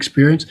did he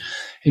experience?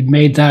 It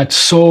made that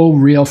so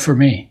real for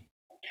me.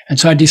 And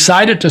so I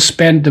decided to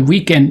spend the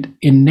weekend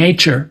in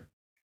nature,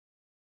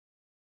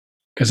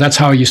 because that's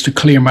how I used to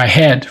clear my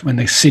head when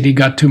the city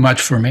got too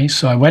much for me.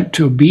 So I went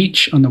to a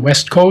beach on the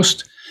West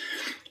Coast,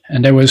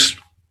 and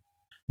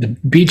the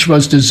beach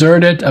was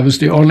deserted. I was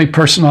the only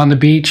person on the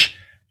beach,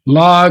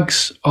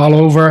 logs all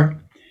over.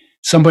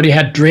 Somebody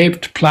had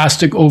draped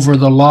plastic over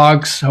the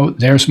logs. So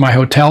there's my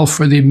hotel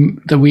for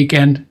the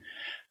weekend.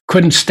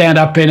 Couldn't stand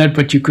up in it,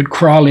 but you could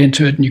crawl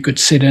into it and you could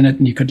sit in it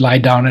and you could lie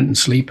down in it and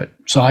sleep it.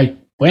 So I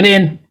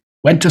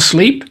went to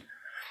sleep,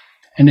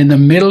 and in the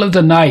middle of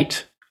the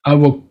night, I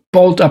woke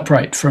bolt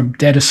upright from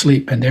dead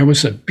asleep, and there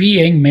was a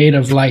being made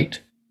of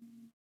light.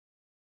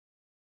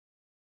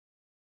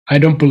 I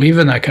don't believe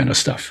in that kind of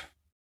stuff,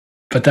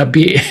 but that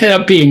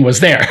being was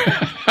there.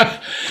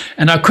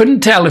 And I couldn't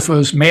tell if it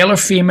was male or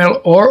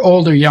female or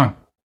old or young,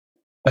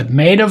 but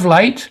made of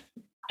light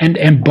and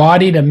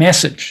embodied a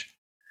message.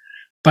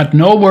 But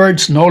no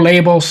words, no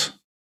labels,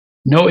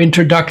 no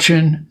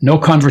introduction, no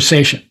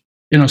conversation.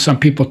 You know, some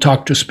people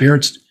talk to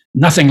spirits,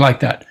 nothing like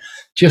that.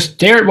 Just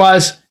there it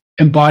was,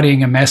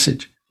 embodying a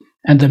message.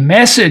 And the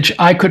message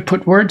I could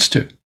put words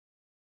to.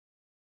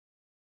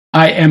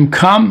 I am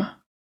come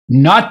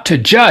not to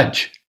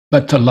judge,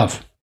 but to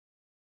love.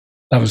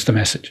 That was the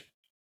message.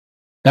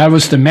 That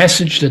was the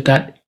message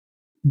that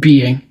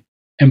being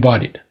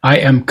embodied. I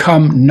am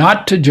come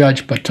not to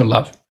judge, but to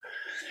love.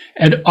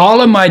 And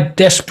all of my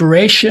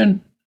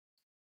desperation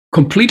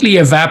completely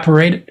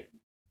evaporated.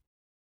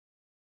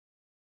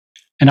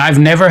 And I've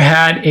never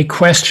had a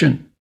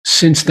question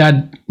since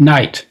that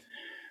night.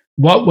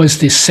 What was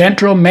the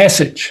central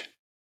message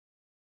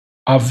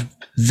of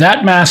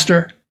that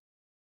master,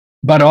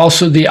 but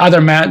also the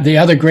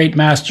other great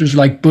masters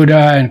like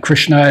Buddha and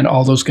Krishna and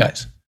all those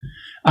guys?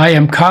 I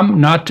am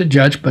come not to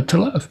judge, but to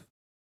love.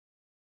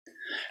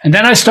 And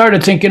then I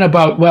started thinking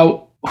about,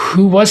 well,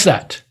 who was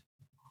that?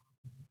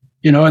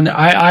 You know, and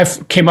I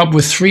came up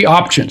with 3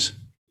 options: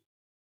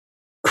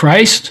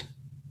 Christ,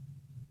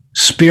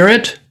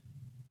 Spirit,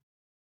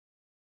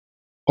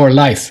 or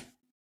life.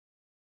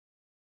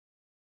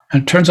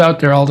 And it turns out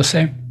they're all the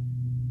same.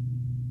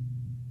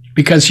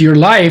 Because your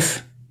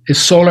life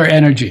is solar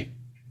energy,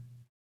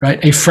 right?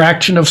 A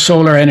fraction of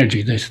solar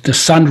energy. The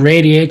sun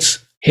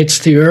radiates, hits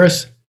the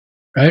earth,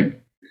 right?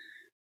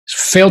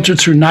 It's filtered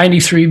through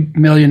 93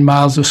 million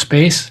miles of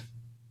space,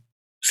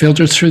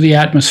 filtered through the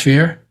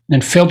atmosphere,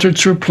 and filtered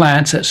through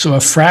plants. So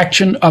a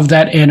fraction of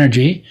that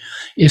energy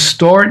is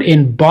stored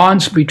in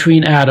bonds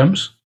between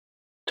atoms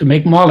to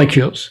make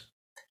molecules.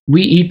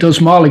 We eat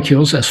those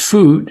molecules as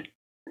food,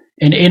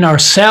 and in our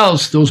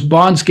cells, those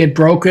bonds get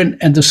broken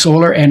and the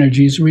solar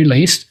energy is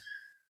released,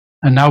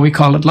 and now we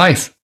call it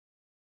life.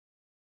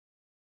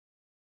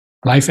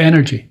 Life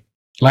energy.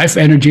 Life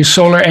energy,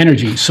 solar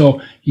energy.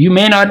 So you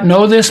may not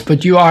know this,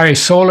 but you are a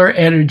solar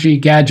energy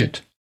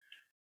gadget.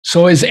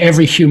 So is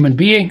every human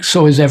being,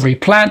 so is every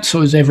plant,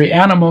 so is every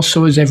animal,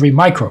 so is every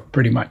microbe,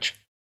 pretty much.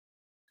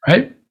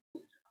 Right?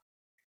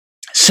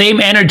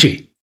 Same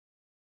energy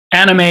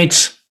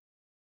animates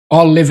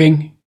all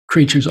living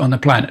creatures on the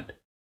planet.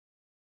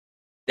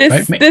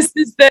 This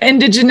is the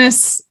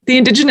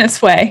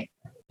indigenous way.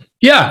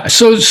 Yeah.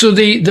 So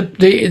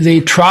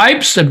the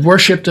tribes that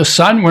worship the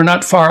sun were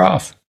not far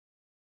off.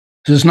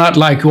 It's not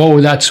like, oh,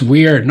 that's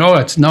weird.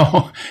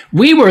 No.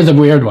 We were the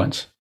weird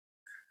ones.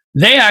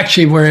 They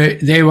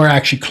were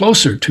actually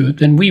closer to it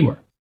than we were.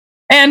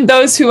 And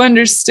those who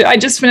understood, I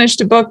just finished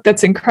a book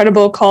that's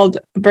incredible called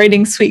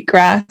Braiding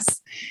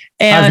Sweetgrass.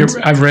 And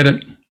I've read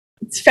it.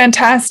 It's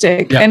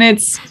fantastic. Yeah. And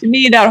it's, to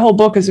me, that whole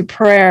book is a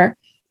prayer.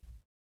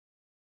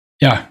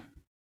 Yeah.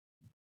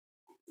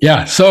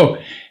 Yeah. So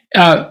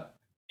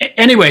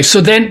anyway,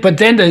 but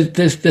then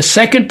the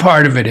second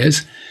part of it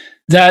is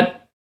that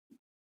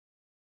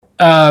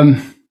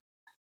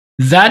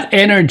that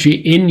energy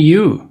in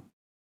you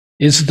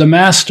is the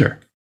master,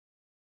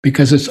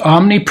 because it's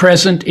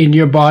omnipresent in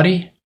your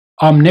body,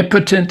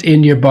 omnipotent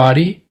in your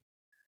body,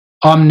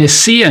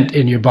 omniscient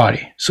in your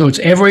body. So it's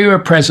everywhere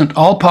present,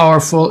 all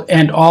powerful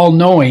and all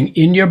knowing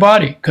in your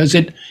body, because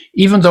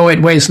even though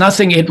it weighs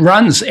nothing, it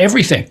runs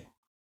everything.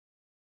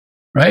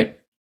 Right?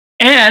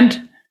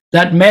 And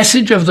that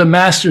message of the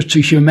master to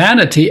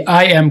humanity,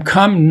 I am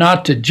come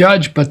not to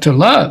judge, but to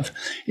love,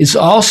 is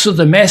also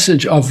the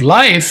message of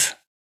life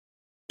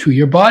to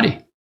your body.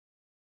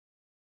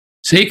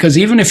 See, because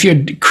even if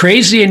you're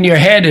crazy in your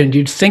head and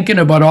you're thinking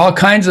about all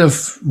kinds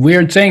of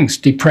weird things,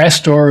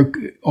 depressed or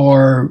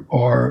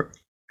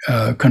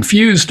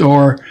confused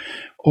or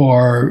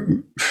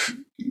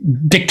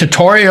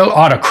dictatorial,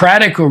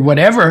 autocratic, or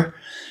whatever,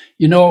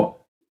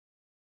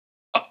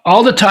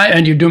 all the time,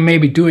 and you're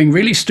maybe doing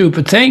really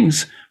stupid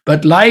things,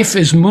 but life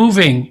is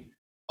moving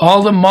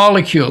all the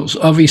molecules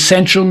of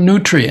essential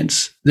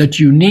nutrients that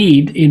you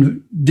need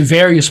in the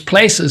various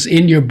places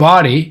in your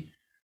body.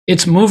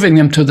 It's moving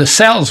them to the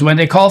cells when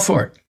they call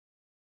for it.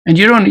 And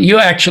you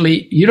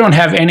don't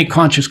have any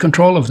conscious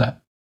control of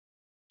that.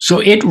 So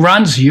it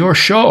runs your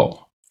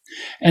show.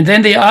 And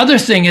then the other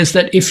thing is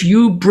that if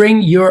you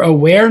bring your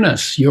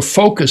awareness, your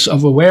focus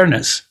of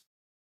awareness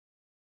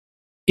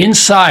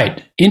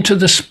inside, into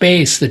the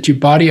space that your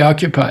body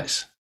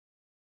occupies,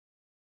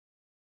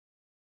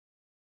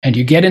 and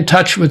you get in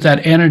touch with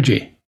that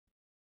energy,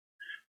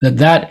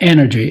 that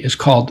energy is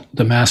called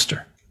the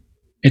master.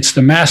 It's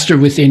the master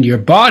within your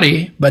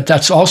body, but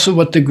that's also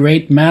what the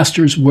great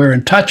masters were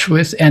in touch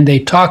with, and they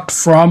talked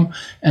from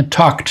and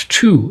talked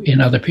to in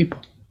other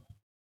people.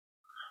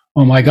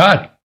 Oh my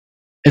God.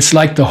 It's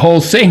like the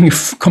whole thing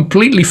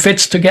completely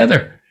fits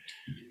together,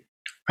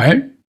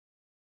 right?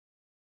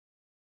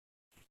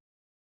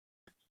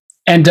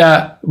 And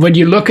when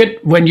you look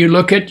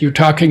at, you're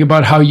talking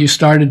about how you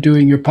started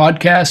doing your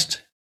podcast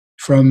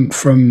from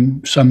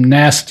some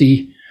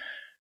nasty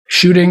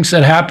shootings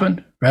that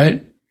happened,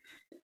 right?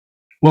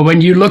 Well,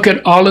 when you look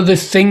at all of the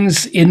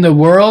things in the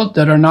world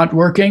that are not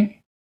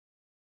working,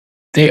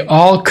 they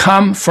all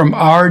come from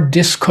our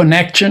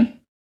disconnection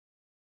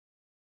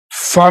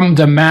from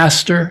the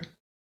master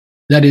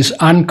that is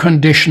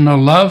unconditional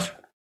love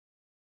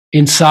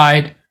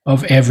inside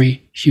of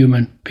every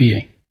human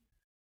being.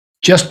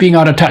 Just being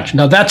out of touch.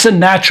 Now, that's a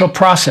natural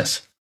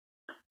process.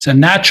 It's a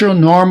natural,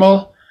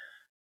 normal,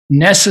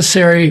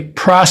 necessary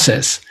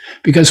process,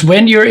 because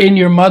when you're in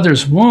your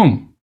mother's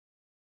womb,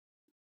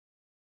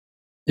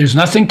 there's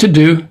nothing to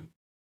do.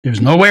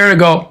 There's nowhere to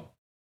go.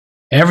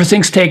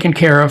 Everything's taken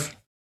care of,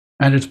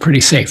 and it's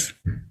pretty safe.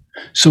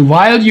 So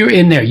while you're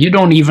in there, you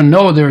don't even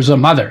know there's a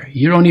mother.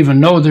 You don't even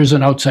know there's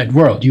an outside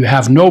world. You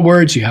have no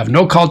words. You have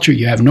no culture.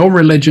 You have no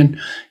religion.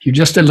 You're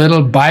just a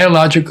little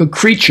biological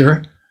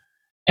creature.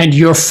 And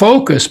your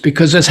focus,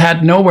 because it's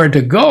had nowhere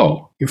to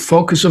go, your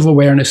focus of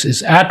awareness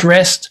is at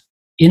rest,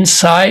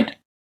 inside,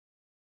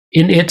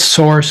 in its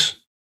source,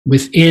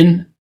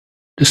 within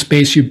the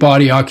space your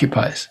body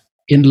occupies,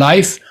 in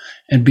life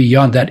and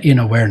beyond that, in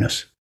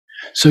awareness.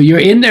 So you're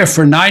in there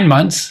for 9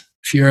 months,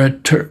 if you're a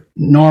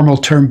normal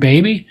term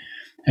baby,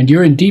 and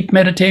you're in deep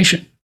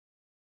meditation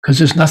because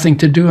there's nothing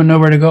to do and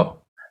nowhere to go.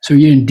 So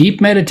you're in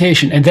deep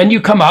meditation, and then you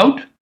come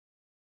out,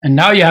 and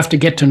now you have to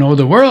get to know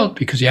the world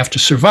because you have to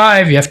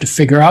survive. You have to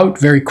figure out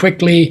very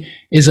quickly,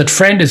 is it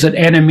friend, is it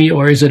enemy,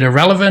 or is it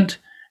irrelevant?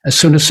 As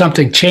soon as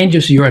something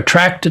changes, you're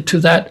attracted to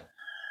that.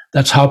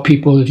 That's how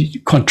people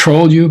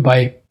control you,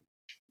 by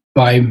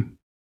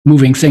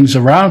moving things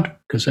around,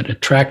 because it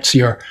attracts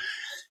your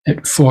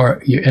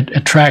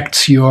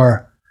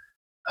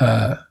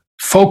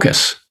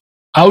focus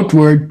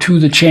outward to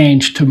the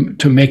change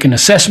to make an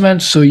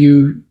assessment, so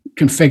you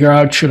can figure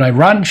out, should I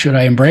run, should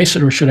I embrace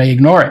it, or should I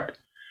ignore it?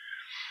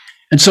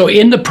 And so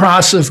in the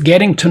process of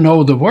getting to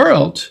know the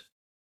world,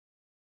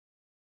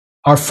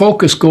 our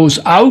focus goes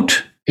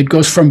out. It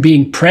goes from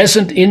being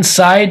present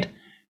inside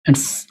and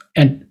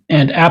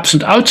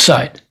absent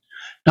outside.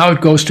 Now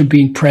it goes to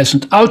being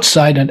present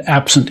outside and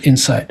absent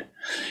inside.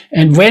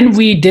 And when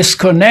we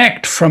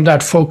disconnect from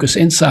that focus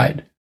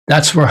inside,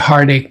 that's where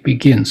heartache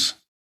begins.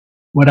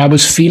 What I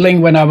was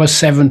feeling when I was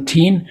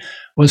 17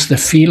 was the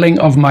feeling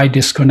of my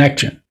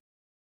disconnection.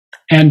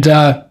 And,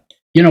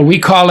 we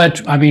call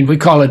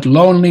it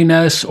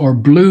loneliness or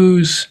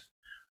blues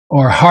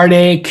or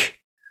heartache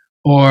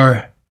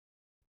or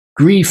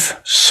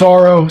grief,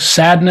 sorrow,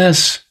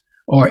 sadness,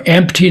 or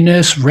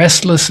emptiness,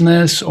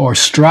 restlessness, or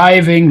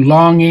striving,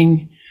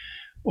 longing,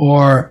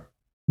 or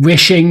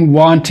wishing,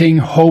 wanting,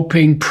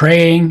 hoping,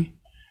 praying.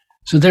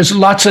 So there's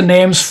lots of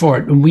names for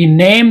it. And we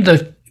name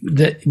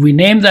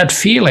that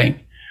feeling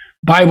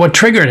by what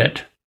triggered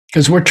it,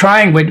 because we're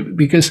trying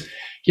because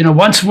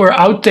once we're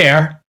out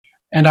there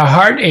and our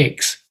heart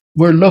aches,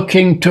 we're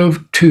looking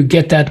to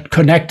get that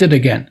connected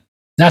again.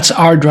 That's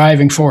our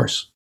driving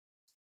force.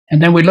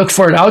 And then we look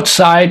for it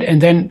outside,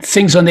 and then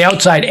things on the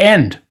outside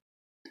end.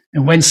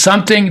 And when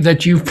something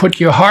that you've put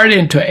your heart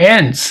into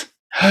ends,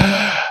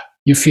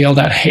 you feel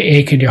that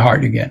ache in your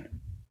heart again.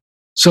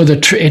 So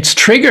it's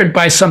triggered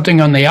by something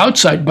on the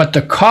outside, but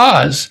the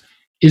cause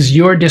is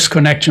your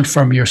disconnection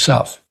from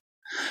yourself.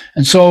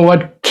 And so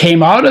what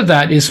came out of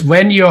that is,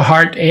 when your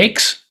heart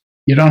aches,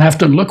 you don't have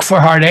to look for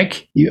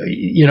heartache. You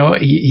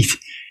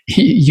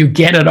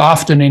get it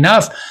often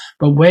enough.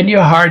 But when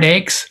your heart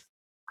aches,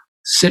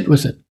 sit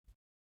with it.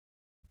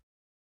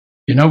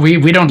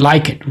 We don't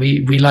like it.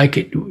 We like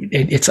it.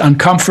 It's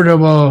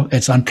uncomfortable.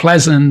 It's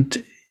unpleasant.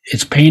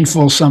 It's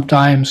painful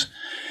sometimes.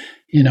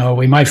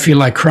 We might feel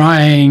like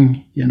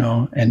crying,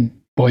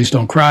 and boys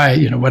don't cry,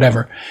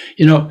 whatever.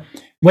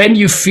 When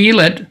you feel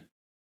it,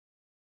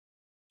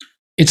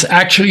 it's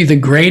actually the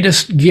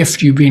greatest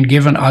gift you've been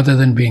given other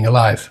than being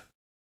alive,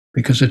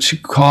 because it's a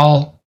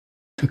call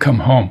to come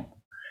home.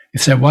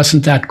 If there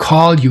wasn't that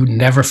call, you'd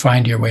never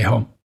find your way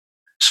home.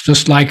 It's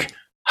just like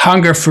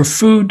hunger for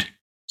food,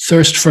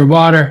 thirst for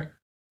water,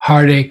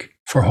 heartache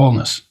for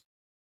wholeness.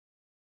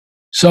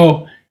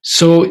 So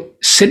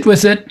sit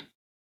with it,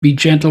 be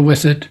gentle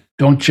with it,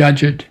 don't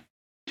judge it,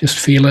 just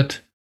feel it,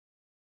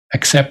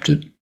 accept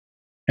it,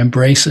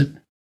 embrace it.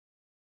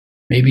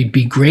 Maybe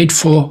be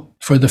grateful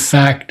for the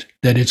fact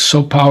that it's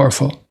so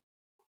powerful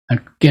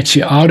and gets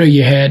you out of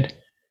your head,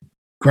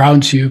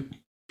 grounds you,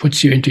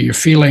 puts you into your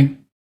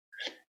feeling.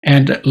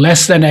 And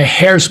less than a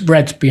hair's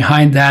breadth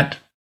behind that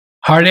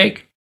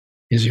heartache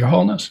is your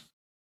wholeness.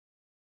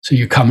 So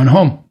you're coming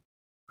home,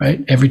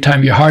 right? Every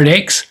time your heart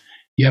aches,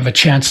 you have a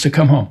chance to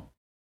come home.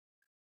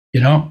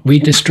 We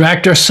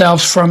distract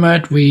ourselves from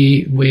it.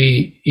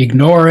 We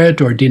ignore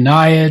it or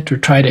deny it or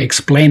try to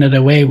explain it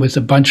away with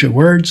a bunch of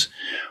words,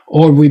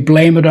 or we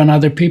blame it on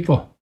other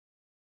people.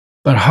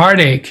 But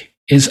heartache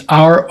is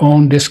our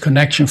own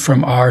disconnection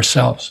from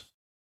ourselves.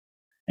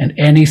 And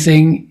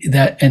anything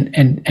that,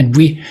 and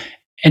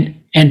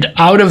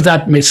out of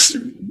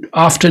that,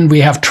 often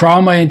we have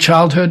trauma in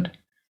childhood.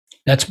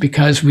 That's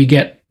because we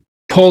get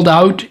pulled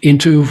out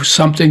into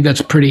something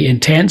that's pretty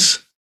intense.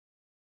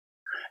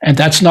 And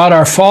that's not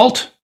our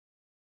fault.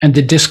 And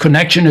the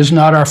disconnection is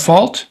not our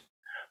fault.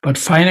 But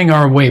finding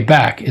our way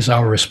back is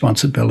our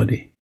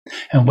responsibility.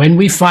 And when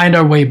we find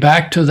our way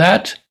back to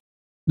that,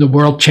 the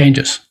world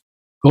changes.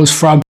 Goes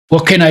from,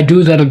 what can I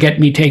do that'll get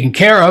me taken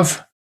care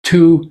of,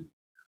 to,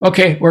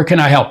 okay, where can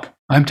I help?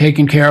 I'm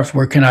taken care of,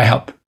 where can I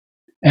help?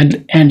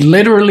 And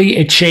literally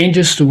it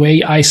changes the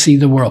way I see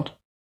the world.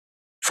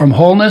 From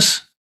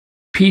wholeness,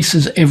 peace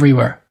is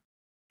everywhere.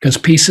 Because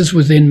peace is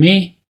within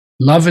me,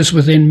 love is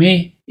within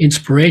me,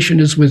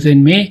 inspiration is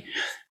within me.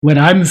 When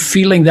I'm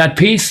feeling that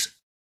peace,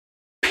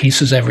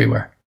 peace is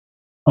everywhere.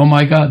 Oh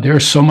my God,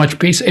 there's so much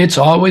peace. It's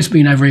always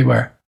been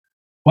everywhere.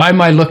 Why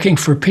am I looking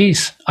for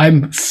peace?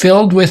 I'm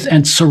filled with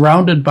and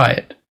surrounded by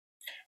it.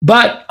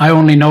 But I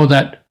only know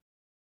that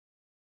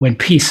when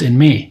peace in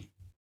me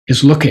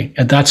is looking.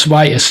 And that's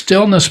why a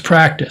stillness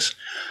practice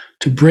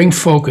to bring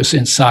focus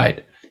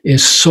inside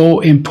is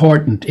so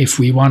important if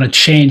we want to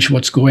change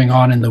what's going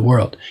on in the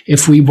world.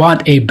 If we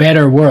want a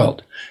better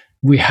world,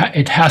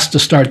 it has to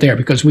start there,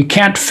 because we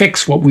can't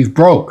fix what we've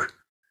broke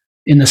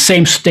in the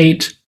same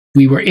state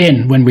we were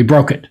in when we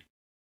broke it.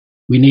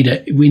 We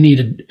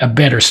needed a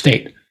better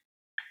state.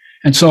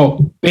 And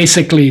so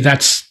basically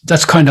that's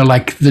kind of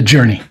like the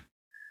journey.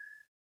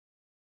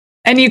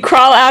 And you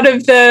crawl out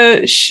of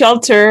the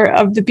shelter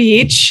of the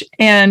beach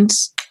and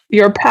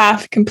your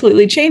path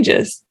completely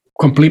changes.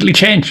 Completely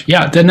changed.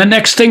 Yeah. Then the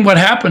next thing, what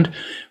happened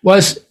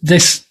was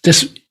this,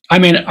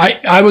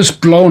 I was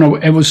blown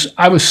away.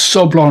 I was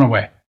so blown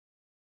away.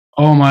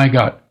 Oh my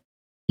God.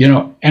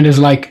 And it's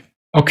like,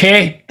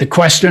 okay, the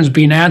question's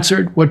been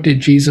answered. What did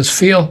Jesus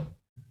feel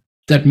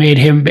that made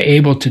him be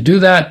able to do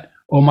that?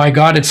 Oh my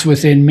God, it's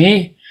within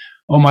me.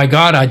 Oh my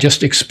God, I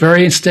just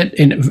experienced it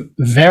in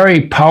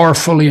very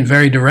powerfully and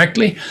very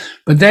directly.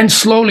 But then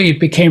slowly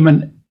it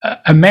became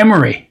a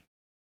memory.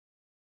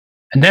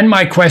 And then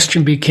my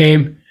question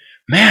became,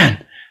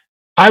 man,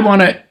 I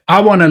want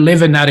to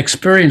live in that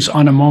experience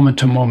on a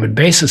moment-to-moment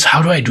basis.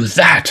 How do I do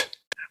that?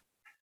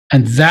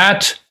 And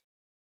that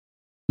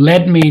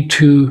led me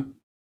to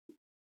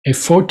a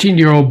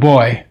 14-year-old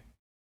boy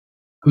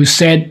who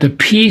said, the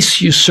peace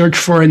you search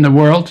for in the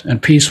world,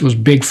 and peace was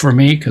big for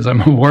me because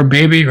I'm a war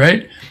baby,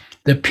 right?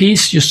 The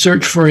peace you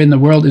search for in the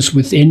world is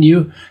within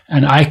you,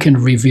 and I can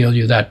reveal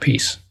you that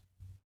peace.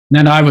 And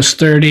then I was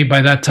 30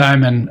 by that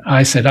time, and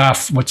I said,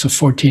 what's a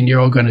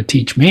 14-year-old going to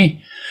teach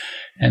me?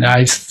 And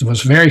I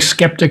was very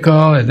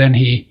skeptical, and then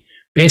he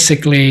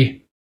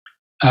basically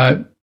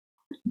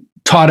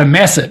taught a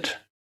method.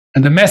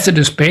 And the method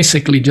is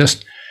basically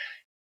just,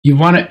 you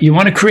want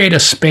to create a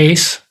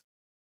space,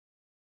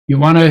 you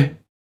want to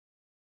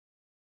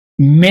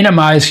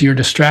minimize your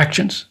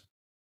distractions.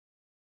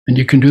 And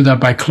you can do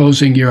that by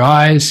closing your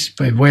eyes,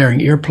 by wearing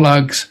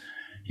earplugs.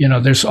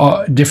 There's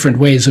all different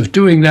ways of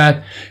doing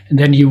that. And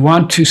then you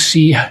want to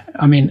see,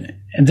 and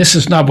this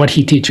is not what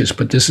he teaches,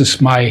 but this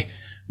is my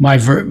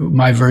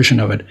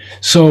version of it.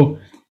 So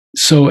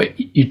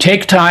you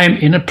take time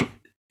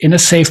in a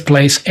safe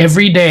place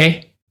every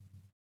day,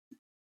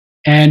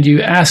 and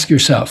you ask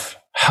yourself,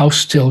 how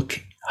still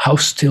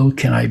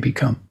can I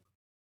become?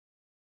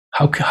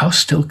 How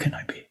still can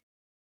I be?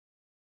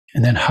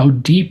 And then how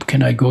deep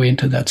can I go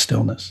into that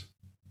stillness?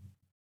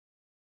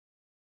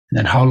 And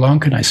then how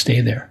long can I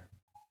stay there?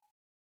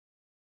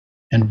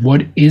 And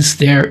what is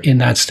there in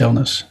that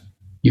stillness?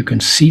 You can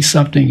see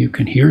something, you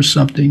can hear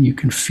something, you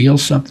can feel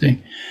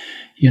something.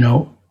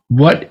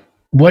 What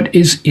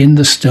is in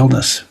the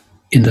stillness,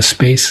 in the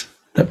space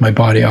that my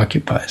body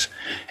occupies?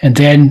 And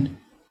then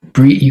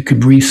you can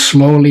breathe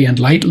slowly and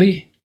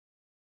lightly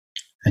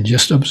and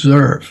just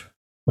observe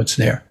what's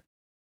there.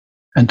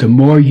 And the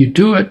more you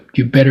do it,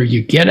 the better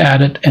you get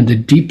at it. And the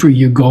deeper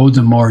you go,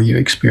 the more you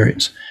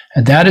experience.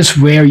 And that is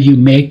where you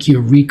make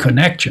your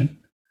reconnection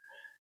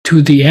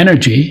to the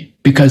energy,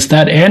 because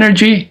that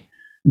energy,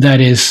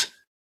 that is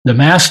the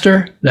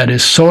master, that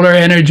is solar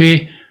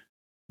energy,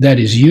 that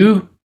is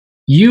you.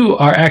 You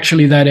are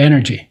actually that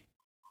energy.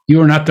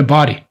 You are not the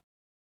body.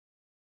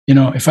 You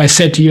know, if I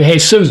said to you, hey,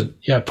 Susan,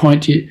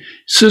 point to you,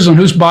 Susan,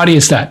 whose body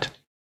is that?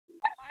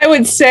 I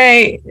would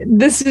say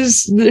this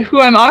is who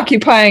I'm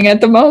occupying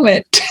at the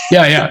moment.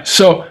 Yeah.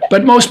 So,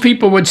 but most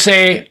people would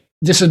say,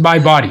 this is my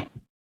body.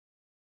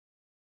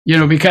 You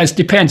know, because it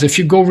depends. If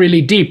you go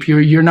really deep,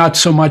 you're not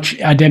so much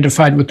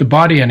identified with the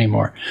body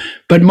anymore.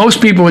 But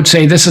most people would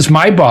say, this is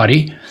my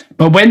body.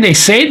 But when they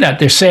say that,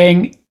 they're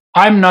saying,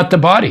 I'm not the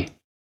body.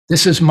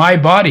 This is my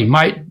body.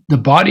 The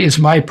body is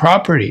my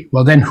property.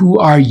 Well, then who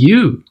are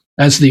you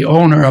as the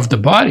owner of the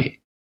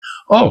body?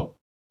 Oh,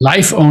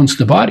 life owns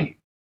the body.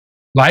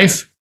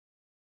 Life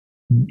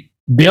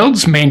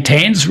builds,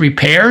 maintains,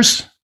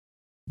 repairs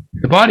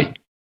the body.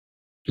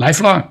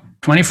 Lifelong,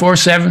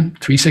 24/7,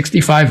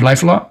 365,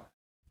 lifelong.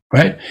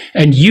 Right?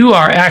 And you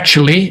are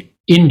actually,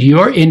 in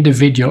your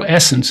individual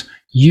essence,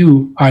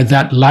 you are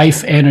that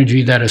life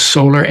energy, that is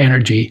solar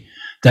energy,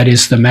 that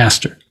is the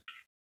master.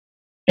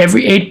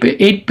 Every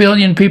 8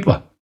 billion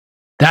people,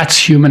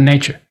 that's human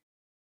nature.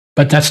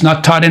 But that's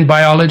not taught in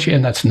biology,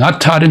 and that's not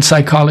taught in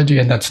psychology,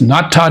 and that's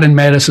not taught in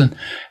medicine,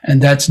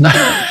 and that's not,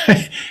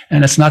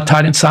 and it's not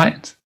taught in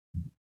science.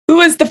 Who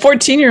is the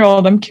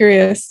 14-year-old? I'm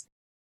curious.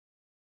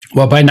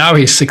 Well, by now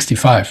he's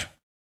 65.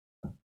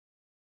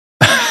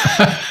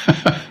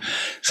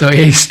 So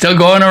he's still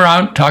going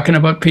around talking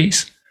about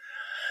peace,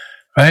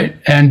 right?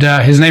 And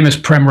his name is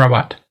Prem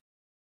Rawat.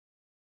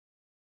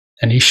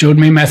 And he showed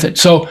me method.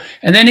 So,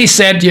 and then he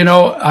said, you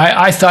know,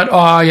 I thought,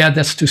 oh yeah,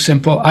 that's too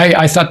simple.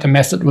 I thought the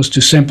method was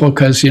too simple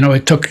because, you know,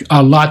 it took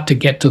a lot to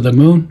get to the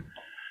moon,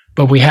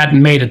 but we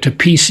hadn't made it to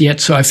peace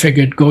yet. So I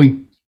figured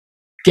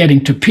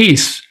getting to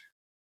peace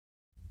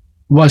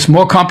was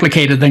more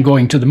complicated than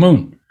going to the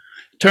moon.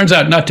 Turns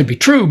out not to be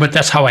true, but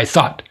that's how I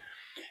thought.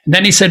 And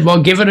then he said,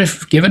 well, give it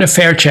a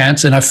fair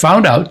chance. And I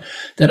found out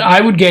that I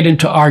would get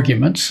into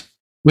arguments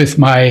with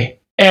my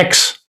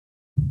ex,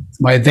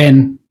 my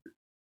then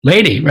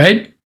lady,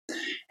 right?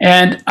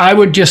 And I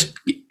would just,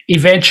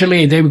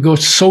 eventually they would go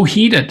so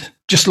heated,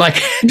 just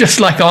like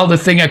all the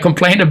thing I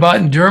complained about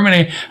in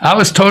Germany. I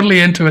was totally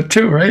into it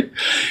too, right?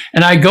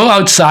 And I go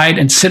outside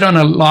and sit on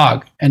a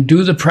log and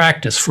do the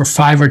practice for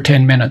 5 or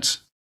 10 minutes.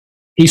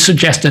 He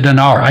suggested an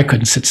hour. I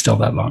couldn't sit still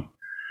that long.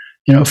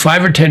 You know,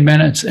 5 or 10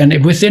 minutes.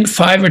 And within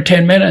 5 or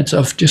 10 minutes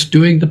of just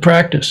doing the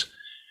practice,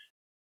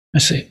 I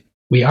say,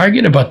 we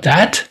argued about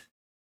that?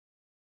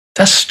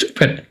 That's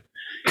stupid.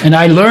 And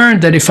I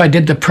learned that if I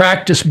did the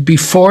practice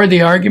before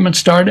the argument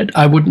started,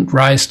 I wouldn't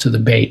rise to the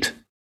bait.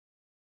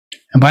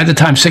 And by the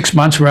time 6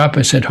 months were up,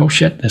 I said, oh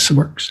shit, this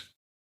works.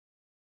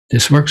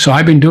 This works. So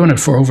I've been doing it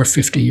for over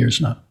 50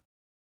 years now.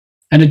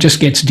 And it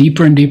just gets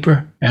deeper and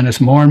deeper, and it's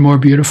more and more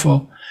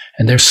beautiful.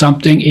 And there's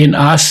something in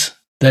us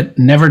that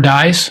never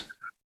dies.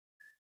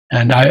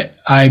 And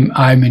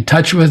I'm in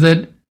touch with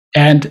it.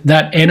 And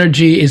that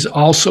energy is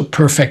also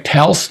perfect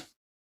health.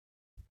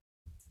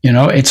 You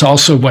know, it's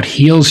also what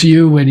heals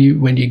you when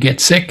you get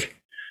sick.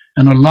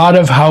 And a lot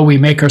of how we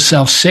make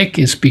ourselves sick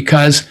is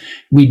because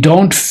we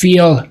don't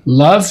feel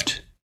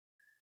loved.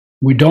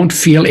 We don't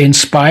feel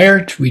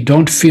inspired. We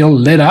don't feel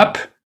lit up.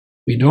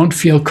 We don't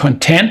feel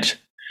content.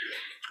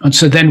 And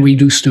so then we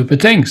do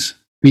stupid things.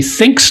 We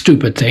think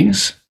stupid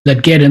things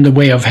that get in the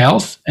way of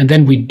health. And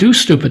then we do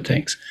stupid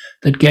things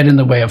that get in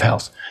the way of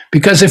health.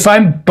 Because if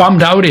I'm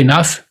bummed out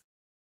enough,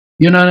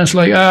 you know, and it's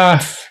like,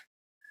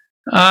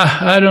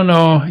 I don't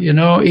know, you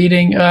know,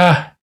 eating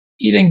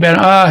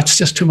better. It's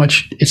just too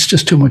much. It's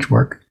just too much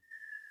work.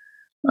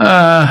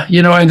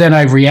 You know, and then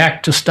I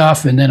react to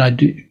stuff, and then I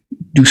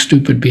do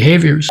stupid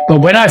behaviors.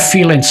 But when I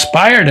feel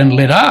inspired and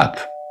lit up,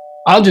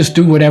 I'll just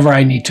do whatever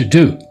I need to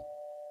do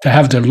to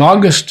have the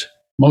longest,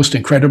 most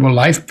incredible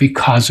life,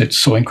 because it's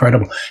so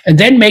incredible. And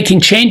then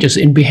making changes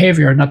in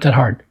behavior are not that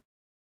hard.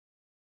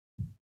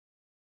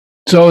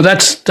 So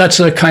that's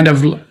a kind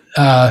of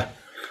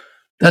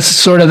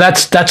that's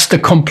the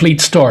complete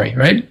story,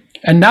 right?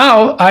 And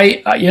now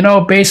I you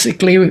know,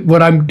 basically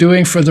what I'm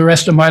doing for the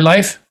rest of my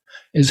life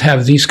is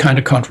have these kind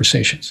of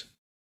conversations.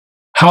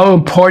 How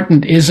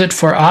important is it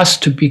for us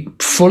to be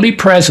fully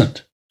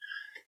present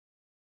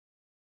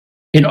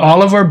in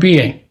all of our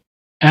being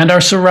and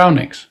our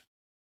surroundings?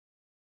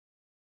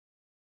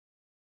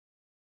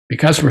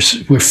 Because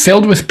we're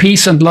filled with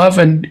peace and love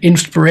and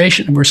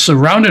inspiration. We're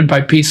surrounded by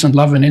peace and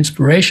love and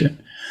inspiration.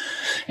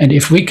 And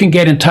if we can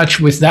get in touch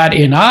with that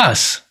in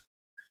us,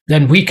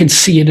 then we can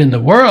see it in the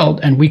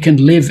world, and we can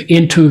live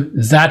into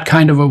that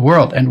kind of a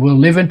world. And we'll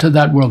live into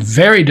that world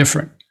very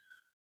different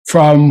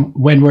from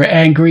when we're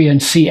angry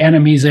and see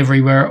enemies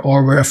everywhere,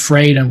 or we're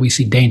afraid and we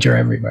see danger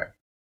everywhere.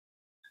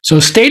 So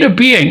state of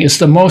being is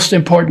the most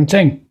important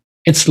thing.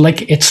 It's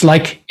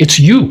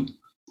you.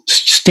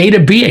 State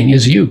of being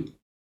is you.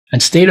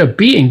 And state of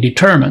being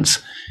determines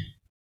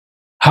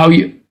how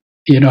you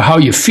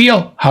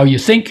feel, how you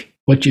think,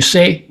 what you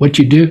say, what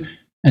you do,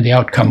 and the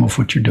outcome of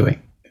what you're doing.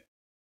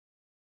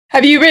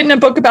 Have you written a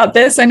book about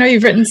this? I know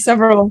you've written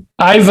several.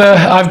 I've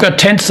got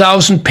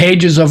 10,000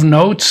 pages of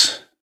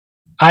notes.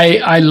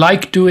 I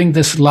like doing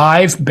this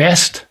live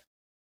best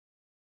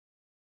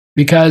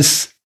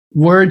because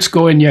words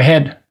go in your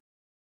head.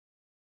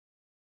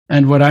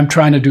 And what I'm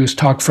trying to do is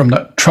talk from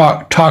the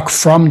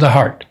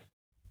heart,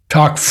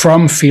 talk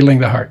from feeling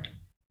the heart.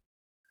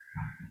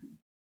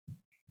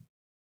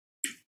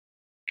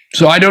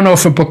 So I don't know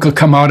if a book will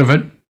come out of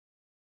it.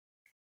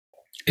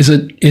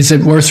 Is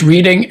it worth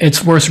reading?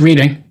 It's worth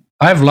reading.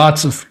 I have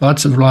lots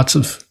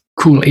of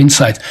cool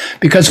insights,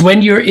 because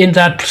when you're in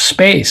that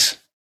space,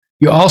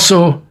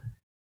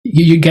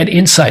 you get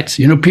insights.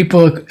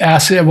 People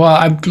ask, well,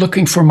 I'm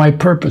looking for my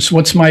purpose.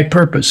 What's my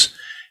purpose?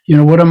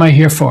 What am I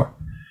here for?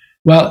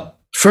 Well,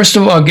 first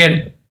of all,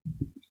 get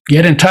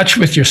in touch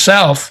with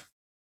yourself,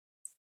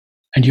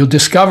 and you'll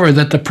discover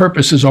that the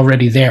purpose is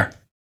already there.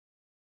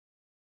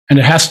 And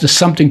it has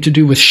something to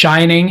do with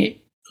shining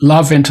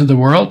love into the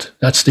world.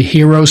 That's the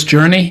hero's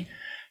journey.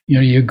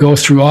 You go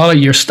through all of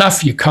your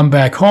stuff, you come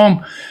back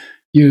home,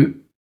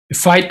 you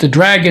fight the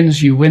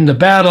dragons, you win the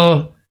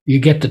battle, you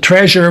get the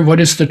treasure. What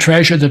is the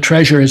treasure? The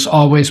treasure is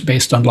always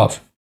based on love.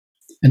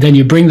 And then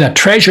you bring that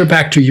treasure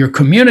back to your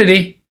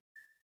community,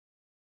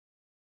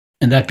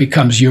 and that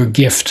becomes your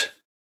gift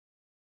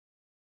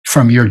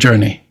from your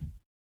journey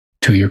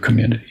to your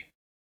community.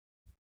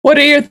 What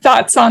are your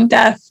thoughts on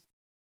death?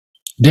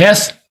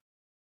 Death?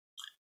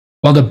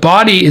 Well, the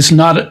body is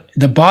not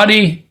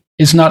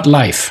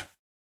life.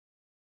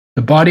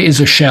 The body is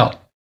a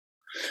shell.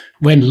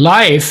 When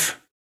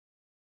life,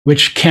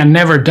 which can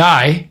never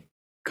die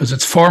because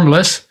it's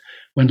formless,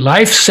 when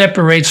life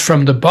separates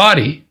from the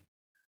body,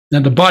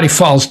 then the body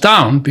falls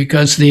down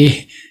because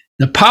the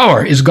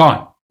power is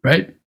gone,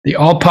 right? The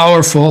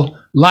all-powerful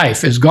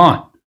life is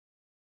gone.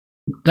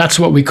 That's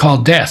what we call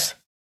death.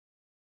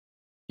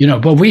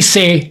 But we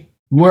say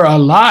we're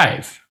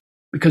alive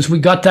because we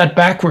got that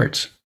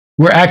backwards.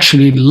 We're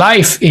actually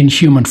life in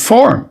human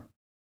form.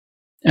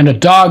 And a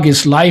dog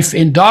is life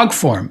in dog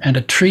form. And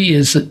a tree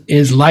is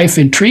life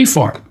in tree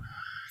form.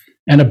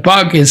 And a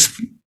bug is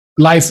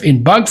life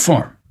in bug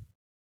form.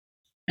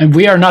 And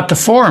we are not the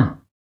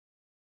form.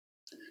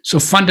 So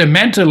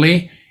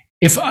fundamentally,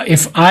 if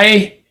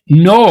I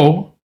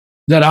know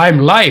that I'm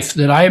life,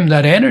 that I am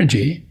that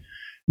energy,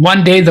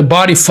 one day the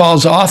body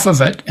falls off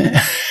of it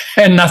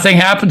and nothing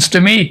happens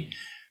to me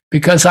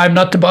because I'm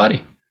not the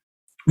body.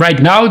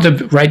 Right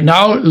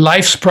now,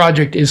 life's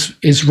project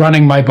is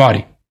running my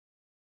body.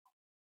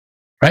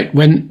 Right?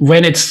 When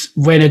it's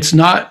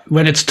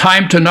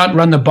time to not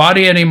run the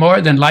body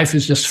anymore, then life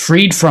is just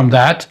freed from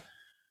that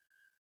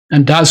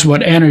and does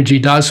what energy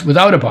does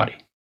without a body.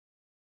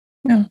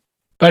 Yeah.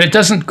 But it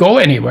doesn't go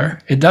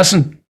anywhere. It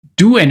doesn't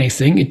do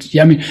anything.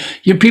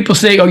 People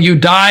say, "Oh, you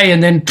die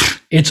and then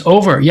it's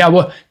over." Yeah,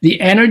 well,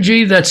 the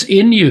energy that's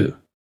in you,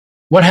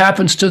 what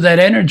happens to that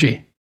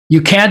energy?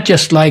 You can't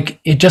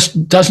it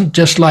just doesn't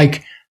just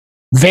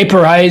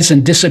vaporize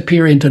and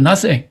disappear into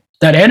nothing.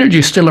 That energy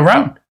is still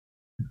around.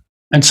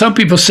 And some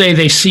people say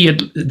they see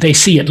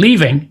it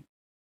leaving.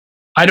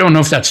 I don't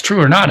know if that's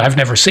true or not. I've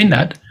never seen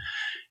that.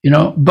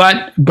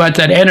 But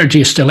that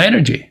energy is still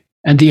energy.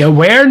 And the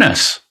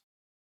awareness,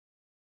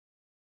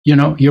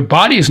 your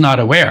body is not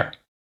aware.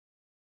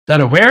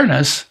 That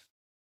awareness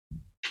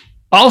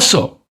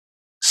also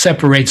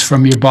separates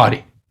from your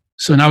body.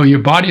 So now your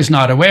body is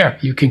not aware.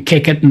 You can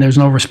kick it and there's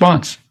no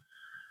response,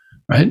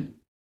 right?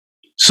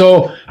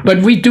 So,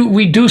 but we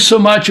do so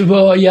much of,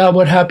 oh yeah,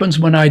 what happens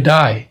when I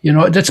die?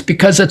 That's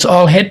because it's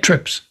all head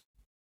trips.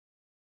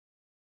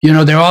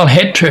 They're all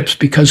head trips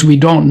because we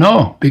don't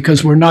know,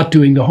 because we're not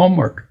doing the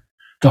homework.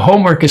 The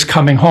homework is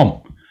coming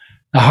home.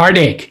 The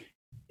heartache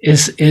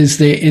is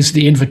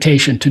the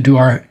invitation to do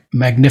our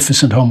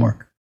magnificent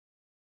homework,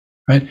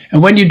 right?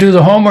 And when you do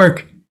the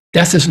homework,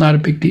 death is not a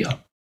big deal.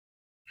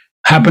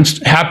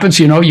 Happens,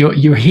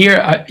 you're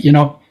here,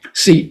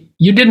 see,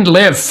 you didn't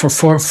live for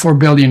 4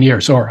 billion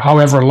years or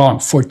however long,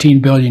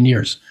 14 billion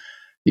years.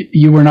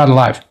 You were not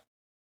alive,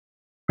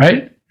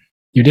 right?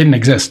 You didn't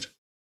exist.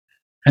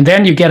 And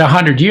then you get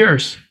 100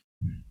 years.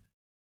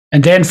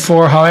 And then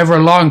for however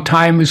long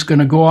time is going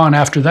to go on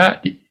after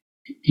that,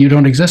 you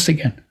don't exist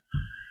again.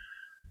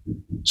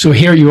 So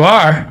here you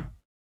are.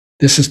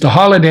 This is the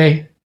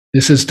holiday.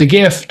 This is the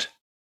gift.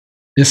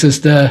 This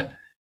is the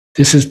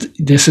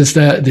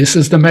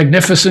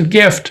magnificent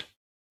gift.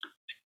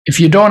 If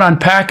you don't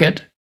unpack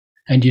it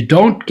and you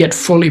don't get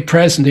fully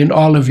present in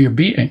all of your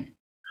being,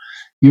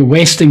 you're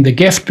wasting the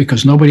gift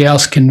because nobody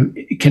else can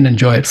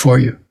enjoy it for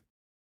you.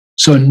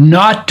 So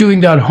not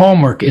doing that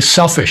homework is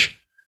selfish.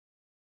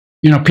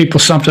 People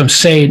sometimes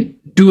say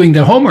doing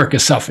the homework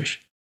is selfish,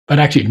 but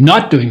actually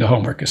not doing the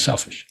homework is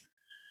selfish.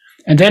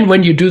 And then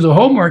when you do the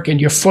homework and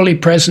you're fully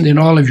present in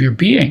all of your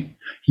being,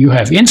 you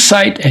have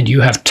insight and you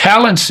have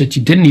talents that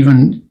you didn't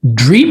even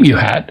dream you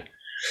had.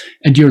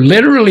 And you're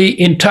literally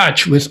in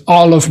touch with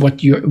all of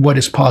what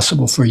is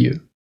possible for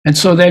you. And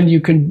so then you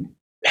can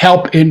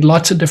help in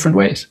lots of different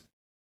ways.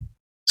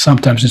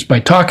 Sometimes it's by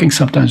talking,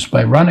 sometimes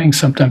by running,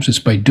 sometimes it's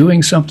by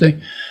doing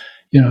something.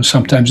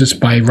 Sometimes it's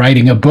by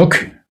writing a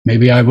book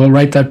Maybe I will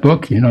write that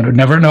book.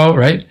 Never know,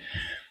 right?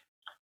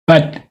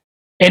 But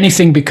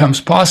anything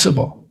becomes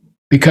possible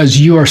because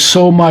you are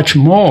so much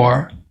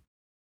more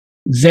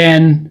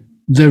than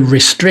the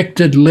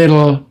restricted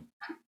little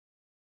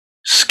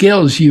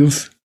skills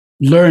you've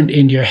learned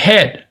in your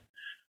head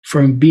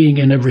from being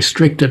in a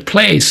restricted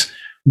place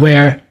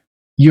where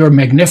your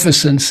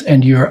magnificence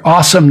and your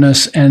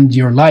awesomeness and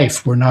your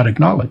life were not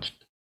acknowledged.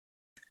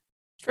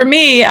 For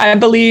me, I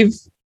believe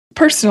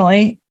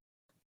personally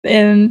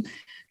in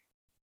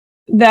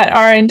that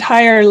our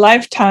entire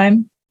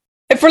lifetime,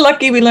 if we're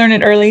lucky, we learn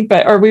it early,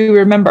 or we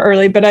remember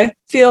early, but I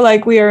feel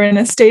like we are in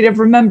a state of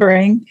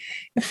remembering.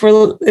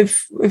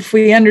 If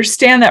we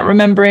understand that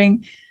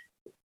remembering,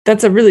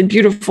 that's a really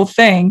beautiful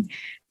thing.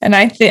 And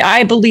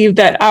I believe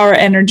that our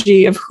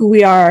energy of who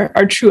we are,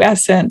 our true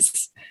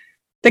essence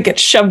that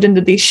gets shoved into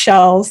these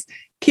shells,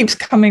 keeps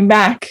coming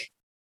back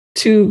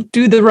to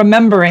do the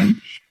remembering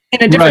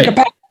in a different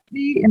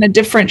capacity, in a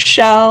different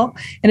shell,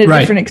 in a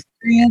different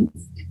experience.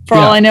 For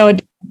all I know, a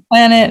different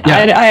planet.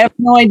 Yeah. I have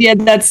no idea.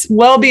 That's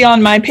well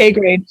beyond my pay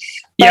grade.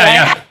 But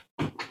I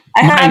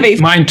have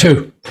mine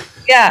too.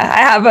 Yeah, I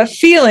have a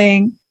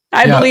feeling.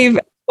 I believe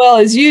well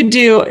as you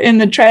do in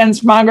the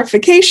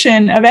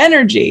transmogrification of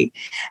energy.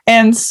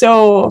 And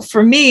so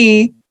for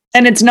me,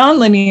 and it's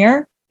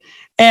nonlinear,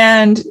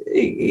 and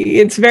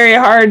it's very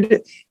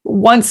hard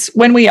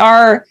when we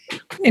are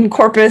in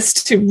corpus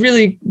to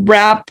really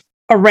wrap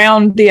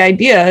around the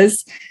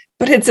ideas,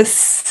 but it's a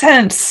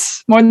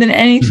sense more than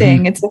anything.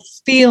 Mm-hmm. It's a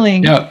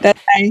feeling that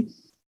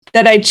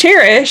I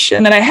cherish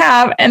and that I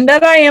have and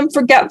that I am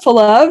forgetful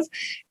of.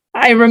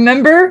 I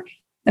remember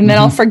and then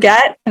I'll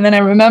forget and then I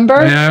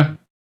remember. Yeah.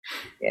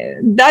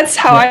 That's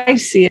how I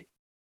see it.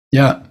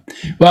 Yeah.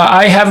 Well,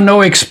 I have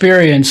no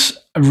experience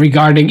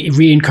regarding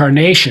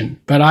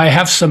reincarnation, but I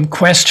have some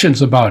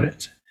questions about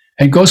it.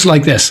 It goes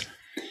like this.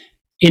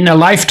 In a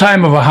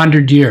lifetime of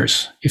 100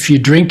 years, if you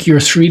drink your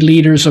 3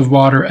 liters of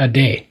water a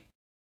day,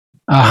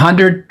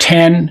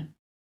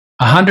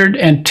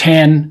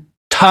 110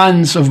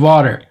 tons of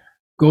water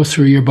go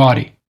through your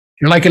body.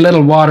 You're like a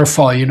little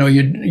waterfall. You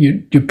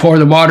pour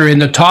the water in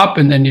the top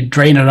and then you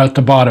drain it out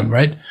the bottom,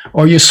 right?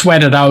 Or you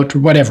sweat it out or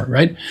whatever,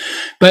 right?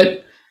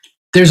 But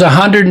there's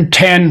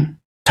 110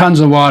 tons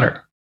of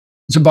water.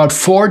 It's about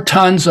 4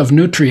 tons of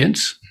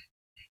nutrients.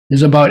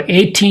 There's about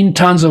 18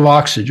 tons of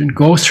oxygen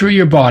go through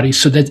your body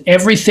so that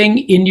everything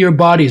in your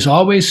body is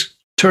always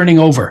turning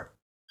over.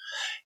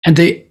 And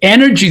the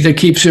energy that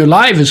keeps you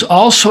alive is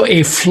also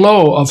a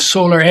flow of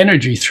solar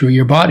energy through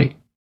your body.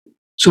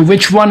 So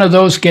which one of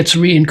those gets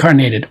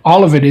reincarnated?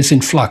 All of it is in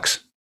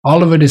flux.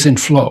 All of it is in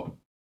flow.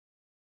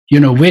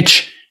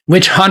 Which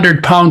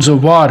 100 pounds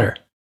of water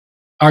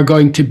are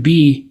going to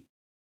be,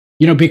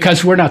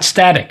 because we're not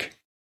static.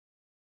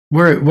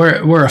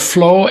 We're a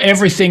flow.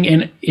 Everything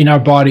in our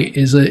body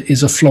is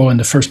a flow in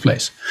the first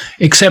place,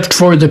 except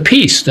for the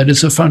peace that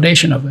is the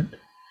foundation of it.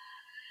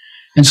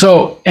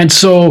 So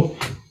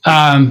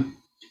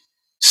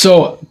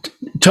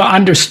to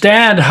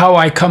understand how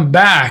I come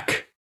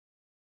back,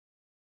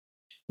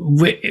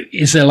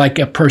 is it like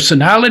a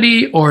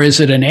personality, or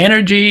is it an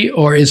energy,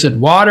 or is it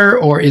water,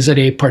 or is it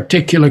a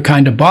particular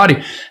kind of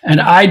body?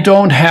 And I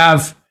don't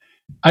have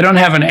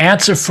an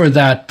answer for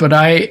that, but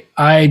I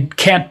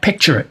can't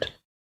picture it.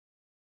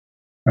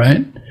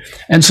 Right.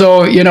 And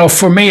so,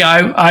 for me,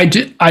 I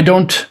just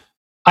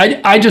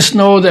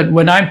know that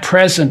when I'm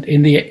present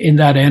in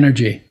that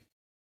energy,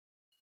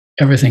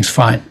 everything's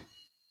fine.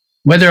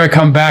 Whether I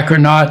come back or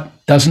not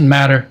doesn't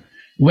matter.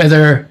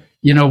 Whether,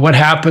 what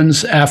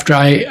happens after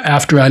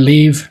I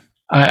leave,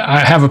 I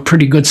have a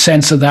pretty good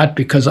sense of that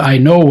because I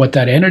know what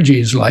that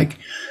energy is like.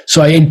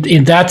 So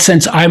in that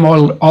sense, I'm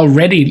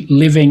already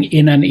living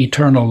in an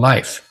eternal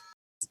life.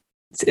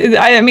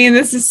 I mean,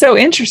 this is so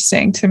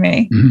interesting to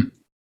me. Mm-hmm.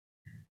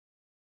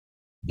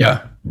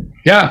 Yeah.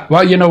 Yeah.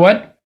 Well, you know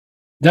what?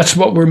 That's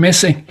what we're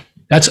missing.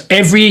 That's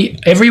every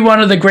one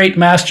of the great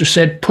masters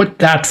said, put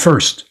that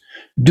first.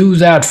 Do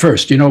that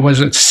first. Was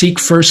it seek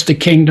first the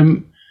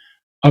kingdom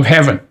of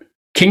heaven?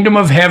 Kingdom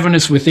of heaven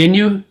is within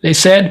you, they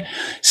said.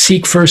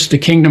 Seek first the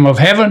kingdom of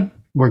heaven,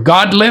 where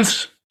God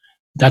lives.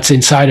 That's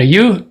inside of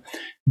you.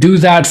 Do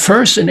that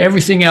first, and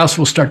everything else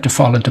will start to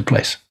fall into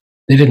place.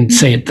 They didn't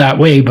say it that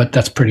way, but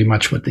that's pretty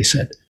much what they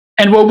said.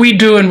 And what we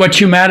do and what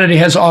humanity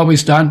has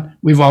always done,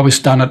 we've always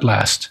done it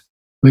last.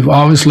 We've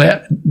always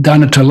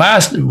done it to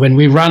last. When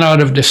we run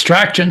out of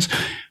distractions,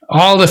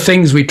 all the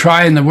things we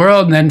try in the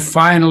world, and then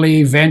finally,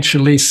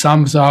 eventually,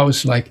 somehow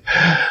it's like,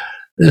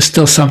 there's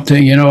still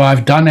something,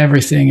 I've done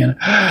everything, and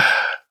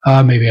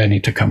maybe I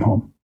need to come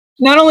home.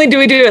 Not only do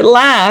we do it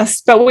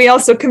last, but we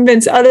also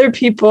convince other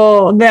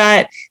people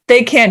that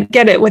they can't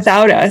get it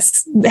without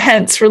us.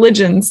 Hence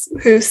religions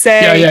who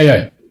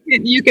say,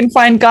 you can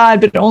find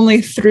God, but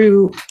only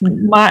through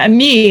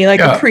me, like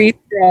a priest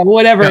or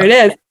whatever it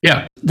is.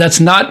 Yeah, that's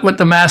not what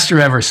the master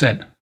ever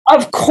said.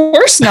 Of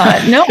course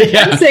not. No,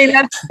 I'm saying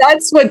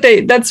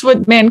that's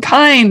what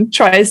mankind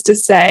tries to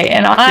say,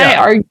 and I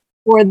argue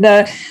or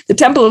the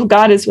temple of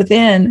God is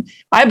within.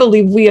 I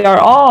believe we are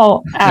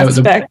all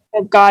aspects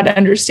of God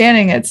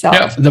understanding itself.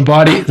 Yeah,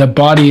 the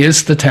body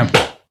is the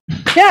temple.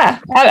 Yeah,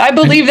 I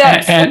believe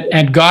that.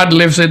 And God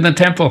lives in the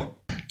temple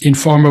in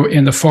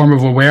the form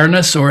of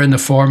awareness or in the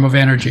form of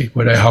energy,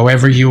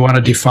 however you want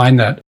to define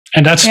that.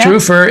 And that's true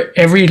for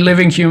every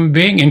living human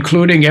being,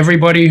 including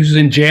everybody who's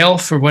in jail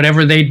for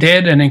whatever they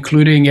did, and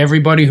including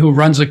everybody who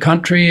runs a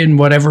country in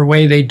whatever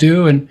way they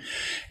do, and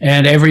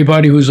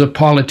everybody who's a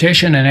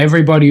politician, and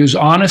everybody who's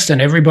honest, and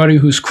everybody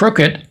who's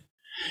crooked.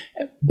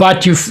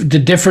 But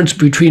the difference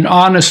between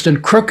honest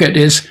and crooked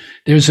is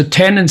there's a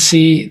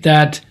tendency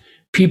that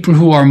people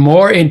who are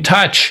more in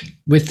touch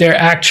with their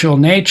actual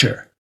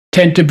nature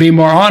tend to be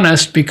more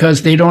honest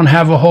because they don't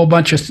have a whole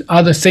bunch of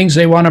other things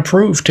they want to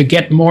prove to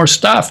get more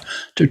stuff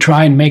to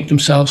try and make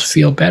themselves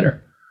feel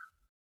better.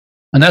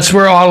 And that's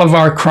where all of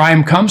our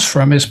crime comes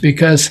from, is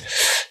because,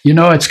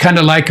 it's kind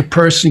of like a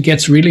person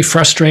gets really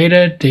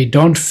frustrated. They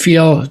don't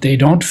feel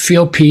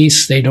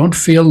peace. They don't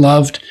feel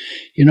loved,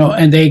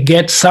 and they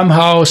get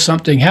somehow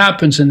something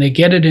happens and they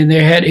get it in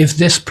their head. If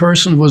this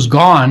person was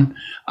gone,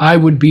 I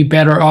would be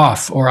better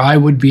off, or I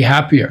would be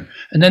happier.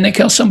 And then they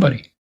kill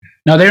somebody.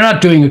 Now, they're not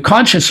doing it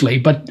consciously,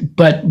 but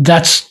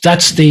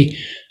that's the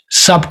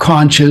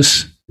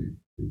subconscious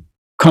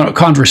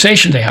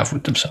conversation they have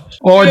with themselves.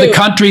 Or the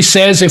country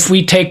says, if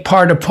we take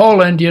part of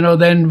Poland,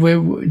 then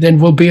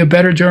we'll be a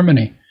better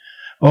Germany.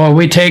 Or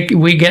we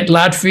get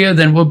Latvia,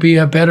 then we'll be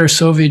a better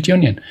Soviet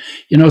Union.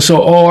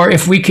 Or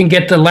if we can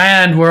get the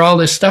land where all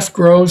this stuff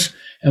grows,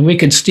 and we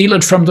can steal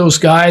it from those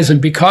guys, and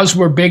because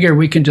we're bigger,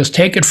 we can just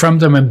take it from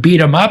them and beat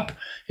them up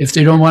if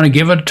they don't want to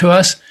give it to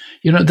us.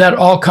 That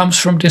all comes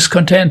from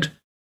discontent.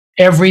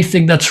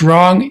 Everything that's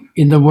wrong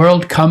in the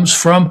world comes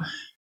from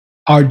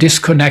our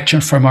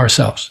disconnection from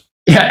ourselves.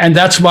 Yeah, and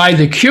that's why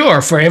the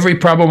cure for every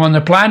problem on the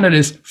planet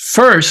is,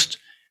 first,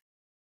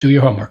 do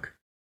your homework.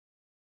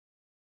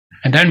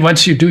 And then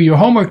once you do your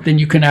homework, then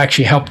you can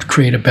actually help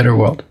create a better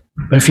world.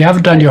 But if you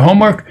haven't done your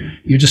homework,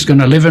 you're just going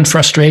to live in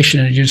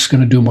frustration, and you're just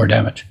going to do more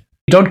damage.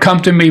 Don't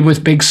come to me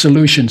with big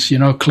solutions,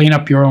 clean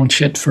up your own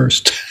shit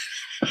first.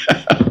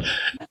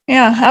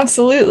 Yeah,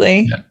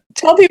 absolutely. Yeah.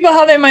 Tell people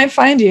how they might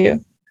find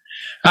you.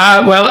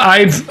 Well,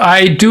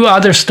 I do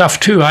other stuff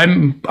too.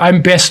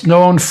 I'm best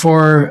known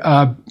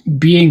for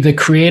being the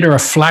creator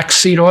of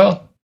flaxseed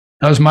oil.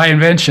 That was my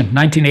invention,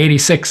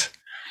 1986.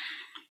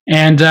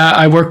 And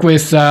I work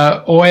with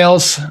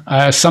oils,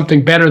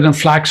 something better than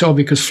flax oil,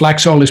 because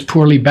flax oil is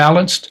poorly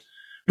balanced.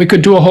 We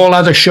could do a whole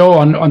other show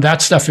on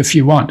that stuff if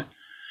you want.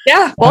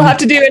 Yeah, we'll have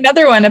to do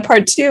another one, a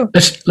part 2.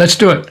 Let's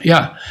do it.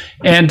 Yeah,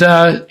 and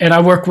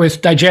I work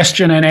with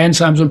digestion and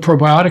enzymes and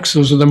probiotics.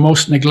 Those are the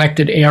most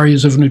neglected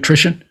areas of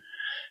nutrition,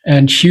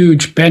 and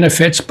huge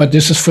benefits. But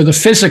this is for the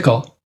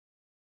physical.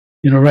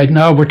 Right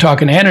now we're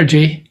talking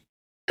energy.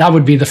 That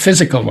would be the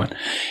physical one,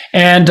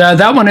 and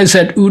that one is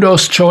at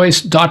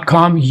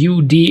udoschoice.com.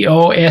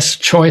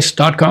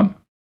 udoschoice.com,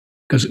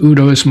 because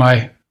Udo is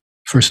my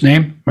first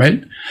name,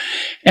 right?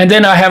 And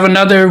then I have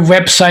another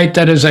website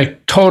that is a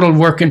total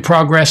work in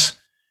progress,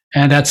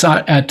 and that's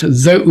at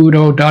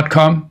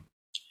theudo.com.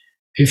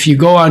 If you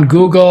go on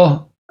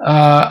Google,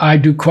 I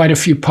do quite a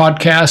few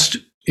podcasts.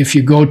 If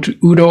you go to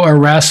Udo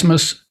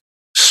Erasmus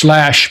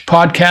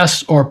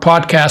 /podcast or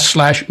podcast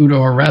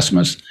 /Udo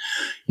Erasmus,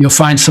 you'll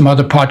find some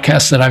other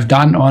podcasts that I've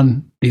done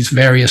on these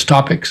various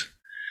topics.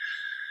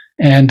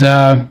 And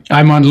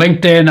I'm on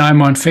LinkedIn,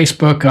 I'm on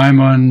Facebook, I'm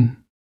on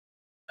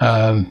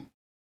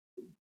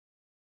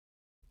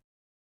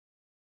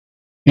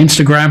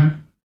Instagram.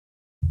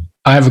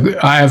 I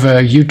have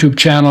a YouTube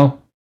channel.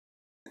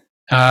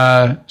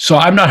 So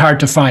I'm not hard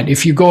to find.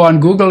 If you go on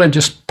Google and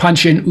just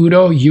punch in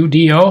Udo,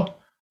 UDO,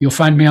 you'll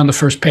find me on the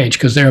first page,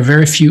 because there are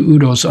very few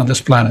Udos on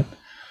this planet.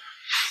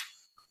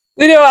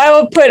 Udo, I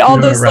will put all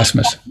Udo those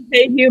Erasmus. on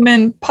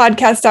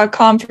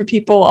HeyHumanPodcast.com for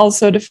people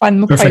also to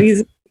find them quite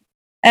easily.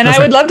 And Perfect.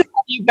 I would love to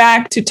have you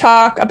back to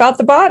talk about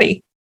the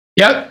body.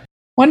 Yep.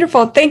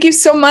 Wonderful. Thank you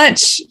so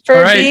much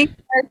for being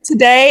here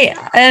today.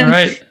 And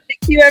thank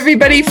you,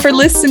 everybody, for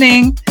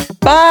listening.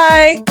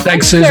 Bye.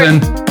 Thanks,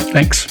 Susan.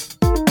 Thanks.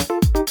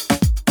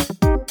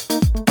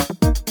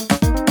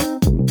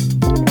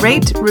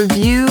 Rate,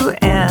 review,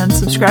 and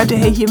subscribe to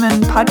Hey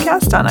Human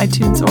Podcast on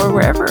iTunes or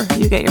wherever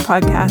you get your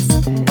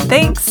podcasts.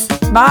 Thanks.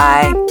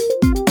 Bye.